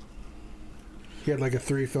 He had like a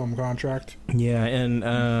 3-film contract. Yeah,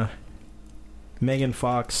 and Megan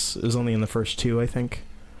Fox is only in the first 2, I think.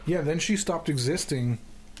 Yeah, then she stopped existing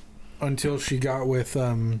until she got with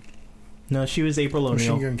No, she was April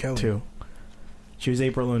O'Neil Machine Gun Kelly. too. She was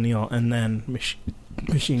April O'Neil and then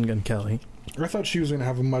Machine Gun Kelly. I thought she was going to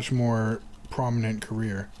have a much more prominent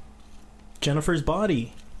career. Jennifer's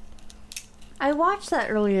Body. I watched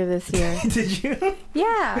that earlier this year. Did you?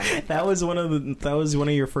 Yeah. That was one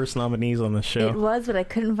of your first nominees on the show. It was, but I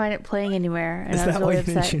couldn't find it playing anywhere, and Is I was that really why you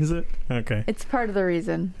didn't upset. choose it? Okay. It's part of the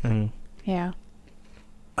reason. Yeah.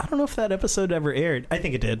 I don't know if that episode ever aired. I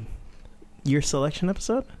think it did. Your selection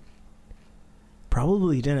episode?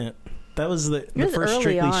 Probably didn't. That was the was first early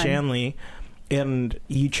Strictly on. Shanley, and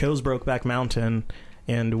you chose Brokeback Mountain,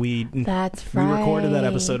 and we That's we right. recorded that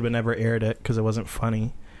episode but never aired it because it wasn't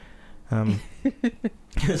funny.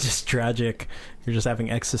 It's just tragic. You're just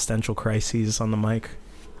having existential crises on the mic.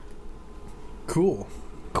 Cool.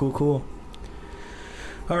 Cool.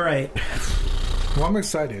 All right. Well, I'm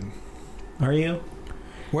excited. Are you?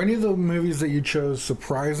 Were any of the movies that you chose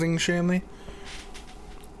surprising, Shanley?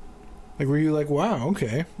 Like, were you like, wow,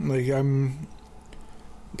 okay. Like, I'm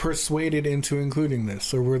persuaded into including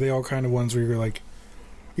this. Or were they all kind of ones where you're like,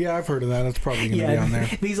 yeah, I've heard of that. That's probably going to be on there.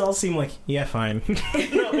 These all seem like, yeah, fine.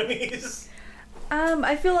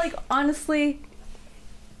 I feel like, honestly,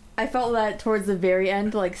 I felt that towards the very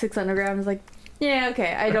end, like 6 Underground was like, yeah,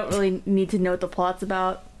 okay, I don't really need to know what the plot's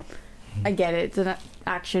about. I get it. It's an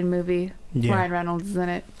action movie. Yeah. Ryan Reynolds is in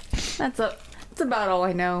it. That's about all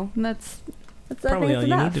I know. And that's Probably I all think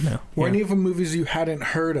you it's enough. need to know. Were Yeah. any of the movies you hadn't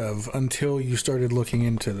heard of until you started looking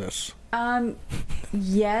into this?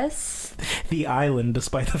 Yes. The Island,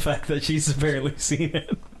 despite the fact that she's barely seen it.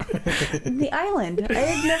 The Island. I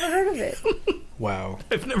had never heard of it. Wow.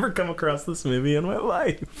 I've never come across this movie in my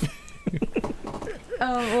life.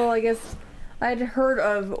 Well, I guess I'd heard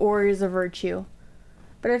of Warriors of Virtue.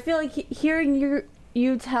 But I feel like hearing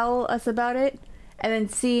you tell us about it and then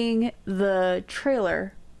seeing the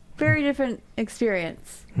trailer, very different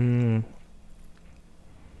experience.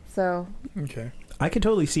 So, Okay. I could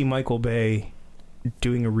totally see Michael Bay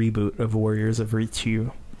doing a reboot of Warriors of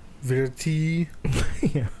Virtue. Verity.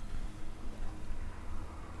 Yeah.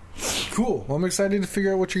 Cool. Well, I'm excited to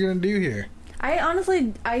figure out what you're going to do here.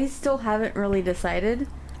 I still haven't really decided.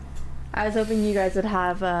 I was hoping you guys would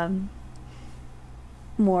have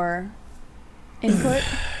more input.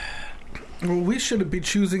 Well, we should be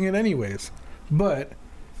choosing it anyways. But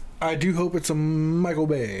I do hope it's a Michael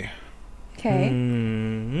Bay.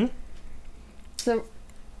 Okay. So,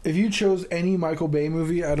 If you chose any Michael Bay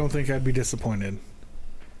movie, I don't think I'd be disappointed.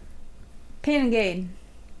 Pain and Gain.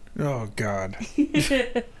 Oh, God.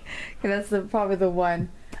 Okay, that's probably the one.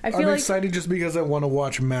 I feel I'm like excited just because I want to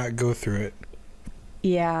watch Matt go through it.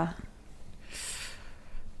 yeah.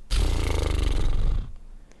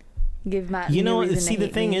 Give Matt. You know, reason to see, the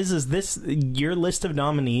hate thing me. is this your list of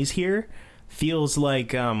nominees here feels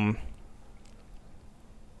like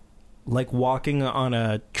walking on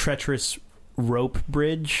a treacherous rope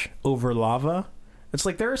bridge over lava. It's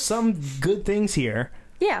like there are some good things here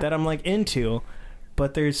that I'm like into,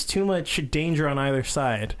 but there's too much danger on either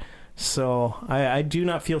side. So I do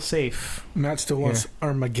not feel safe. Matt still wants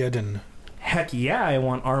Armageddon. Heck yeah, I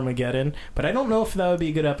want Armageddon, but I don't know if that would be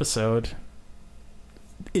a good episode.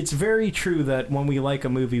 It's very true that when we like a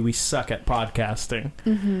movie, we suck at podcasting.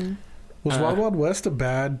 Mm-hmm. Was Wild Wild West a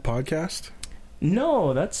bad podcast?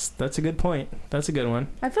 No, that's a good point. That's a good one.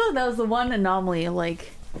 I feel like that was the one anomaly.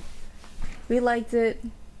 Like, we liked it.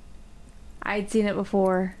 I'd seen it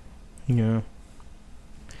before. Yeah.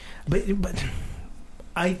 But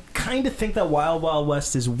I kind of think that Wild Wild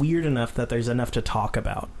West is weird enough that there's enough to talk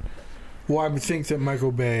about. Well, I would think that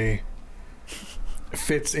Michael Bay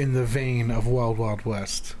fits in the vein of Wild Wild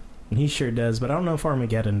West. He sure does, but I don't know if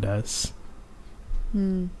Armageddon does.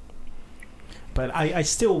 But I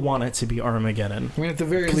still want it to be Armageddon. I mean, at the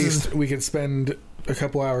very least, we could spend a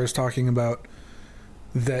couple hours talking about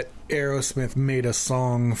that Aerosmith made a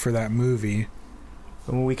song for that movie.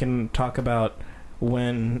 We can talk about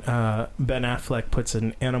when Ben Affleck puts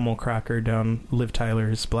an animal cracker down Liv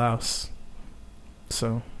Tyler's blouse.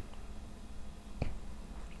 So...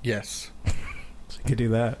 Yes. So you could do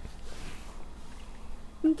that.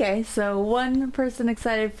 Okay, so one person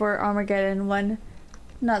excited for Armageddon, one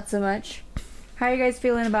not so much. How are you guys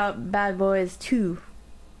feeling about Bad Boys 2?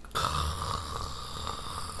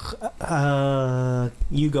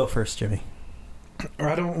 You go first, Jimmy.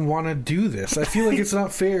 I don't want to do this. I feel like it's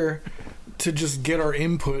not fair to just get our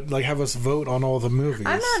input, like have us vote on all the movies.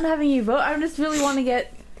 I'm not having you vote. I just really want to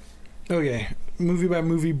get... Okay, movie by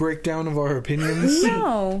movie breakdown of our opinions.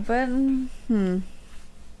 No, but...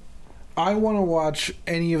 I want to watch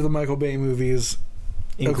any of the Michael Bay movies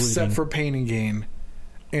except for Pain and Gain.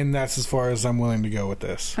 And that's as far as I'm willing to go with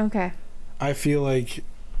this. Okay. I feel like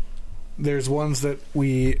there's ones that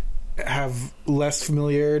we have less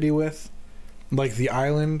familiarity with, like The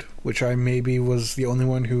Island, which I maybe was the only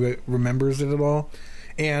one who remembers it at all.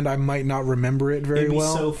 And I might not remember it very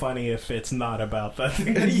well. It'd be so funny if it's not about that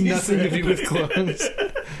thing. It has nothing to do with clones.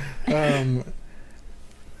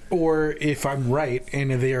 Or if I'm right,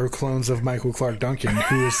 and they are clones of Michael Clark Duncan,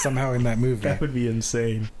 who is somehow in that movie. That would be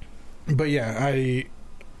insane. But yeah,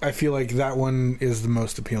 I feel like that one is the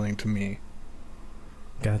most appealing to me.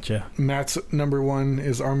 Gotcha. Matt's number one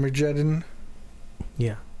is Armageddon.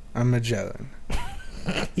 Yeah. I'm Magellan.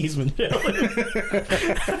 He's Magellan.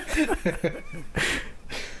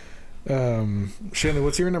 Shanley,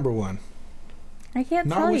 what's your number one? I can't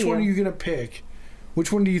tell you. Not which one are you going to pick.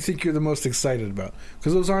 Which one do you think you're the most excited about?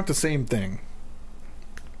 Because those aren't the same thing.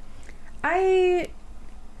 I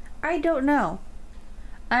don't know.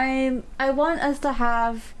 I want us to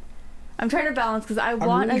have... I'm trying to balance because I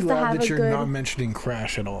want really us to have a good... I'm really glad that you're not mentioning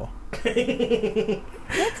Crash at all.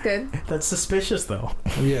 That's good. That's suspicious, though.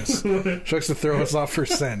 Yes. She likes to throw us off her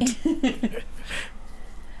scent.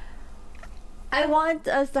 I want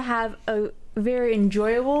us to have a very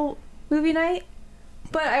enjoyable movie night,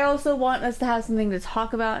 but I also want us to have something to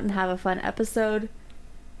talk about and have a fun episode.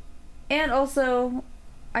 And also,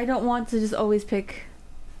 I don't want to just always pick...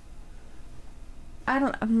 I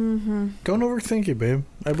don't... Don't overthink it, babe.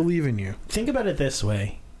 I believe in you. Think about it this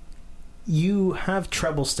way. You have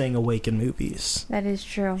trouble staying awake in movies. That is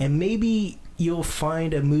true. And maybe you'll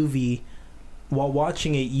find a movie, while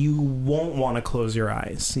watching it, you won't want to close your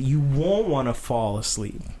eyes. You won't want to fall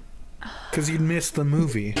asleep. Because you'd miss the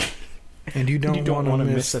movie. And you don't want to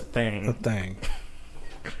miss a thing.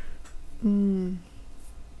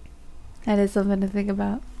 That is something to think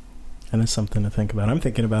about. That is something to think about. I'm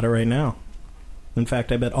thinking about it right now. In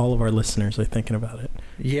fact, I bet all of our listeners are thinking about it.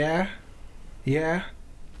 Yeah. Yeah.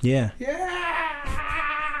 Yeah.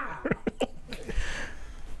 Yeah.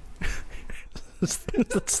 Is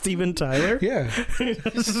that Steven Tyler? Yeah.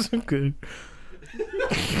 This is so good.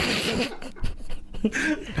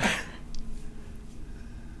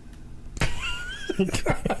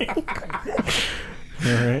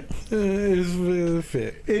 All right. It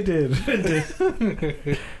fit. It did. It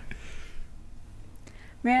did.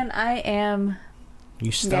 Man, I am...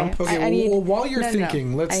 You stump? Yeah. Okay, well, while you're No.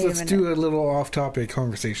 thinking, let's do a little off-topic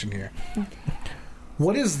conversation here.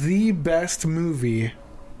 What is the best movie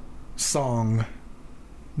song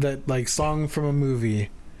song from a movie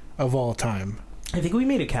of all time? I think we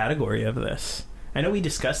made a category of this. I know we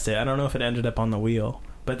discussed it. I don't know if it ended up on the wheel.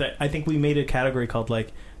 But I think we made a category called,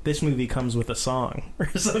 this movie comes with a song. Or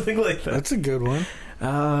something like that. That's a good one.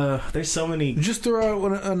 There's so many... Just throw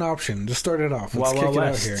out an option. Just start it off. Let's kick it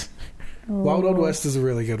out here. Oh. Wild Wild West is a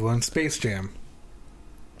really good one. Space Jam.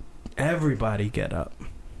 Everybody get up.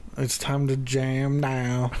 It's time to jam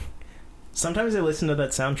now. Sometimes I listen to that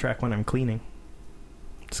soundtrack when I'm cleaning.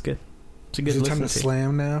 It's good. It's a good Is it listen time to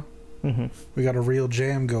slam now? Mm-hmm. We got a real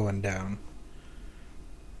jam going down.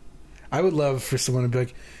 I would love for someone to be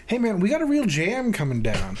like, hey man, we got a real jam coming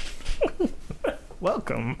down.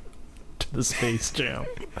 Welcome to the Space Jam.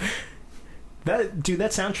 That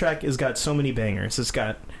soundtrack has got so many bangers. It's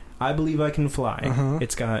got I Believe I Can Fly. Uh-huh.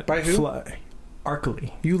 It's got By who? Fly.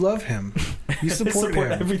 Arkley. You love him. You support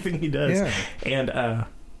him. Everything he does. Yeah. And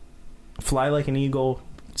Fly Like an Eagle,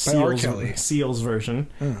 R. Kelly. Seals version.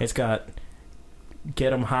 It's got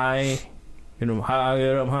Get 'em High, Hit 'em High,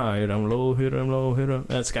 Hit 'em High, Hit 'em Low, Hit 'em Low, Hit 'em.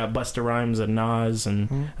 It's got Busta Rhymes and Nas,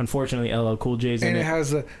 and unfortunately LL Cool J's in it. And it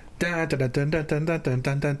has a Oh, you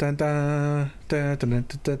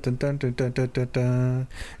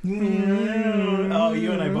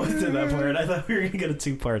and I both did that part. I thought we were gonna get a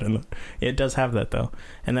 2-part in it. It does have that though,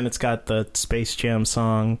 and then it's got the Space Jam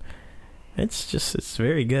song. It's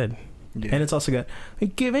very good, and it's also got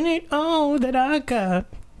giving it all that I got,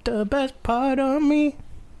 the best part of me.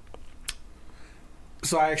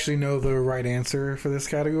 So I actually know the right answer for this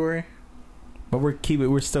category, but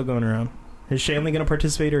we're still going around. Is Shanley going to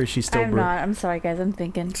participate, or is she still? I'm not. I'm sorry, guys. I'm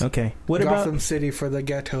thinking. Okay. What Gotham about City for the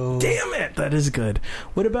ghetto? Damn it, that is good.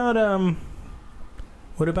 What about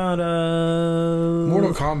Mortal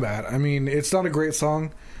Kombat? I mean, it's not a great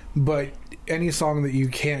song, but any song that you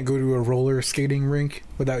can't go to a roller skating rink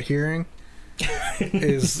without hearing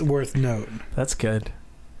is worth note. That's good.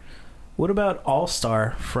 What about All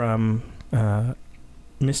Star from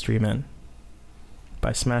Mystery Men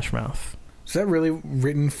by Smash Mouth? Is that really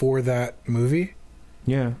written for that movie?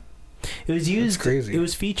 Yeah. It was used. That's crazy. It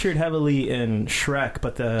was featured heavily in Shrek,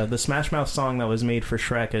 but the Smash Mouth song that was made for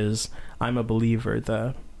Shrek is "I'm a Believer,"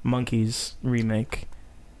 the Monkeys remake.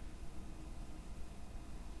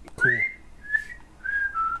 Cool.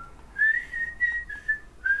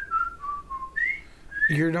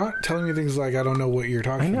 You're not telling me things like I don't know what you're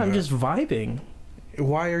talking about. I'm just vibing.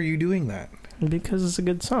 Why are you doing that? Because it's a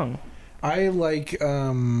good song. I like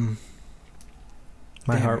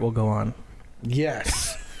My Heart Will Go On.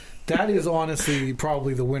 Yes. That is honestly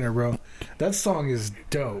probably the winner, bro. That song is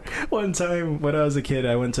dope. One time when I was a kid,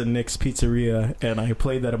 I went to Nick's Pizzeria and I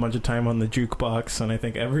played that a bunch of time on the jukebox, and I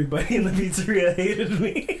think everybody in the pizzeria hated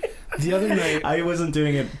me. The other night... I wasn't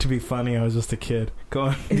doing it to be funny. I was just a kid. Go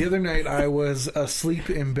on. The other night, I was asleep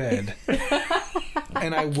in bed.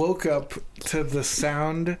 And I woke up to the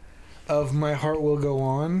sound of My Heart Will Go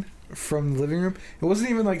On from the living room. It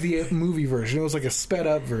wasn't even like the movie version. It was like a sped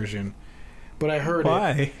up version. But I heard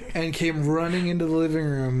it and came running into the living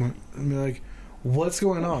room and be like, what's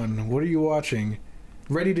going on? What are you watching?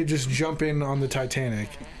 Ready to just jump in on the Titanic.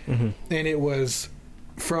 Mm-hmm. And it was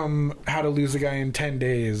from How to Lose a Guy in 10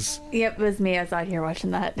 Days. Yep, it was me. I was out here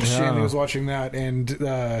watching that. Shanley was watching that, and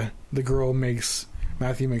the girl makes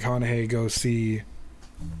Matthew McConaughey go see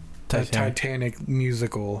a Titanic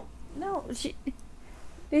musical. No,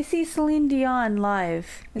 they see Celine Dion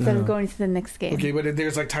live instead of going to the Knicks game. Okay, but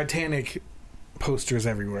there's like Titanic posters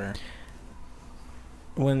everywhere.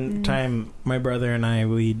 One time, my brother and I,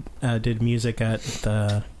 we did music at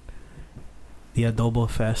the Adobo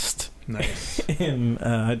Fest. Nice. In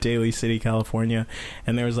Daly City, California,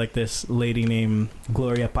 and there was like this lady named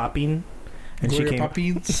Gloria Papin, and Gloria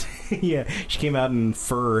Papins? Yeah, she came out in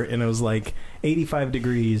fur, and it was like 85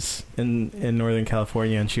 degrees in Northern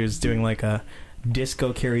California, and she was doing like a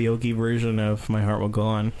disco karaoke version of My Heart Will Go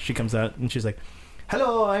On. She comes out and she's like,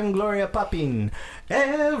 "Hello, I'm Gloria Papin.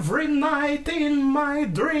 Every night in my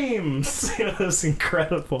dreams." It was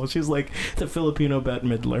incredible. She's like the Filipino Bette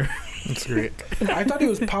Midler. That's great. I thought it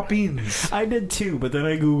was Papins. I did too, but then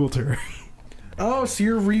I Googled her. Oh, so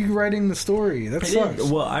you're rewriting the story. That sucks.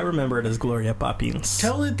 Well, I remember it as Gloria Papins.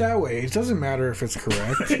 Tell it that way. It doesn't matter if it's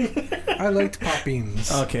correct. I liked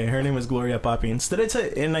Papins. Okay, her name was Gloria Papins. Did I tell?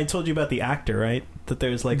 And I told you about the actor, right? That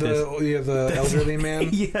there's like the elderly man.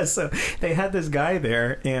 Yeah, so they had this guy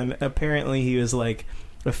there, and apparently he was like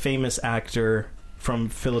a famous actor from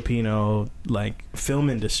Filipino like film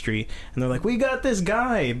industry, and they're like, "We got this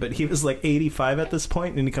guy," but he was like 85 at this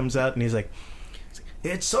point, and he comes out and he's like,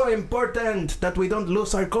 "It's so important that we don't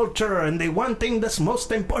lose our culture, and the one thing that's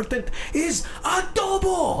most important is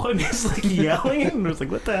adobo." And he's like yelling, and I was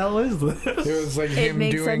like, "What the hell is this?" It was like it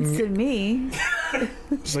makes sense to me.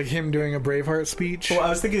 It's like him doing a Braveheart speech. Well,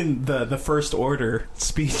 I was thinking the First Order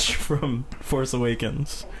speech from Force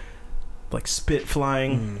Awakens, like spit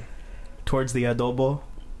flying towards the adobo.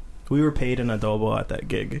 We were paid in adobo at that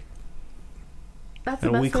gig. That's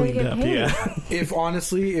the best way to get paid. Yeah.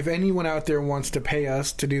 If anyone out there wants to pay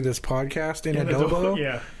us to do this podcast in adobo,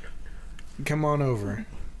 yeah, Come on over.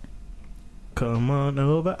 Come on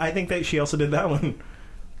over. I think that she also did that one.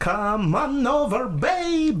 Come on over,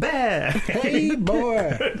 baby. Hey,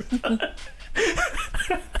 boy.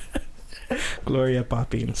 Gloria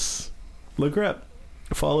Poppins. Look her up.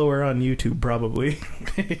 Follow her on YouTube, probably.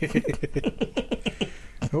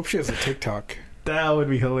 I hope she has a TikTok. That would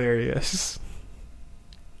be hilarious.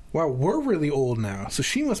 Wow, we're really old now, so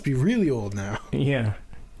she must be really old now. Yeah.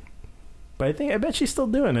 But I bet she's still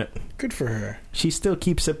doing it. Good for her. She still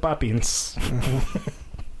keeps it Poppins.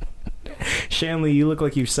 Shanley, you look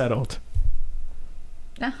like you've settled.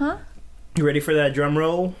 Uh-huh. You ready for that drum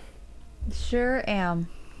roll? Sure am.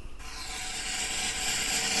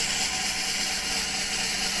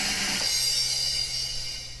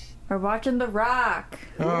 We're watching The Rock.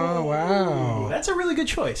 Oh, wow. That's a really good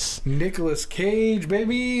choice. Nicolas Cage,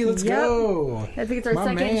 baby. Let's go. I think it's our My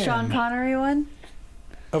second man. Sean Connery one.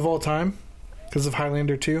 Of all time? Because of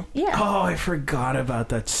Highlander 2? Yeah. Oh, I forgot about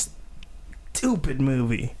that stupid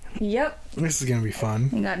movie. Yep. This is going to be fun.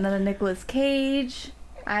 We got another Nicolas Cage.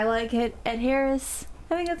 I like it. Ed Harris.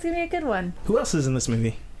 I think that's going to be a good one. Who else is in this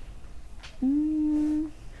movie?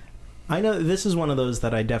 I know this is one of those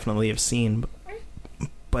that I definitely have seen,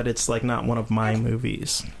 but it's like not one of my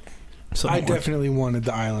movies. So I definitely wanted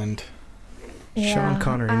The Island. Yeah, Sean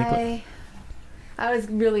Connery. I was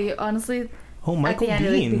really, honestly, Oh, Michael at the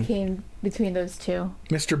end Biehn. it became between those two.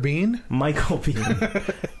 Mr. Bean? Michael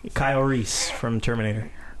Biehn. Kyle Reese from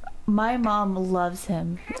Terminator. My mom loves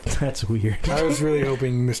him. That's weird. I was really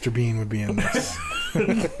hoping Mr. Bean would be in this.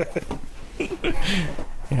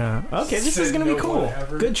 Yeah. Okay, this is gonna be cool.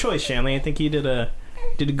 Good choice, Shanley. I think you did a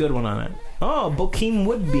good one on it. Oh, Bokeem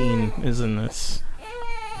Woodbine is in this.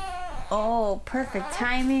 Oh, perfect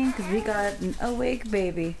timing, because we got an awake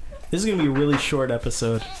baby. This is gonna be a really short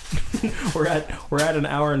episode. we're at an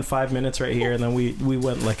hour and 5 minutes right here, and then we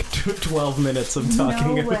went like 12 minutes of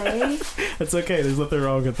talking. No way. It's okay. There's nothing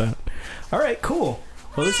wrong with that. All right, cool.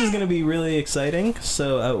 Well, this is going to be really exciting.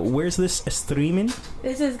 So, where's this streaming?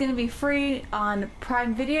 This is going to be free on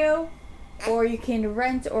Prime Video, or you can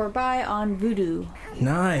rent or buy on Vudu.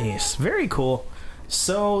 Nice. Very cool.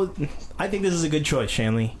 So, I think this is a good choice,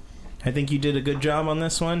 Shanley. I think you did a good job on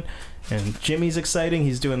this one. And Jimmy's exciting.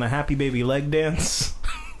 He's doing the happy baby leg dance.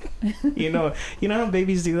 You know how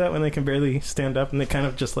babies do that when they can barely stand up and they kind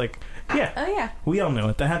of just like, yeah. Oh, yeah. We all know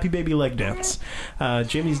it. The happy baby leg dance.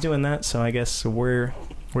 Jimmy's doing that, so I guess we're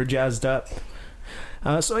jazzed up.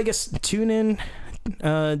 So I guess tune in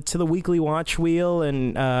to the weekly watch wheel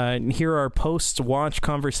and hear our post-watch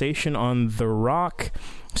conversation on The Rock,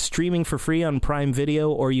 streaming for free on Prime Video,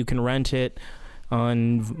 or you can rent it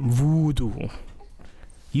on Vudu.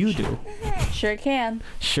 You do. Sure can.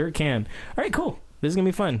 Sure can. All right, cool. This is going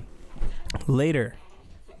to be fun. Later.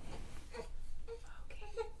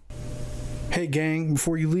 Hey gang,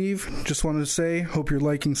 before you leave, just wanted to say, hope you're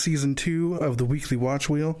liking Season 2 of The Weekly Watch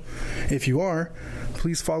Wheel. If you are,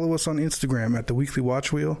 please follow us on Instagram at The Weekly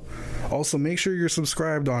Watch Wheel. Also, make sure you're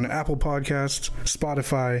subscribed on Apple Podcasts,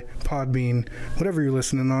 Spotify, Podbean, whatever you're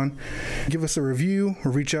listening on. Give us a review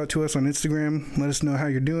or reach out to us on Instagram. Let us know how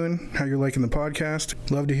you're doing, how you're liking the podcast.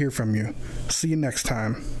 Love to hear from you. See you next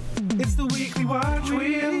time. It's The Weekly Watch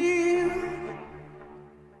Wheel.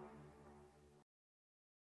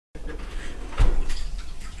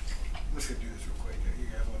 I'm just gonna do this real quick. You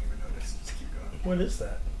guys won't even notice. Just keep going. What is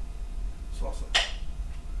that? Salsa.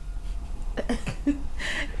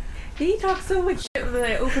 He talked so much shit that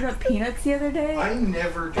I opened up peanuts the other day. I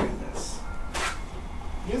never do this.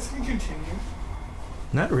 You guys can continue.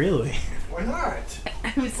 Not really. Why not?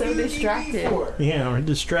 I was so distracted. Yeah, we're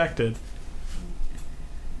distracted.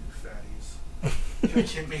 Fatties. I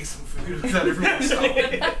can't make some food without everyone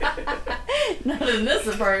stopping. Not in this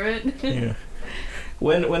apartment. Yeah.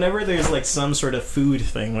 Whenever there's like some sort of food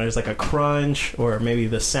thing, when there's like a crunch or maybe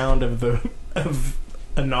the sound of a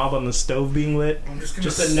knob on the stove being lit,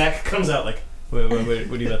 just a neck comes out like, wait, what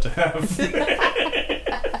are you about to have?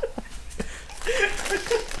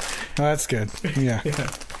 Oh, that's good. Yeah.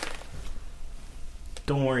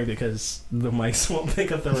 Don't worry, because the mice won't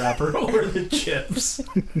pick up the wrapper or the chips.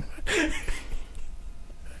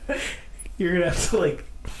 You're gonna have to like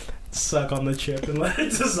suck on the chip and let it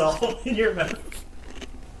dissolve in your mouth.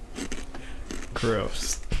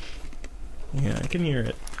 Gross. Yeah, I can hear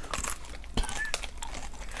it.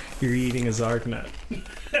 You're eating a Zarg nut.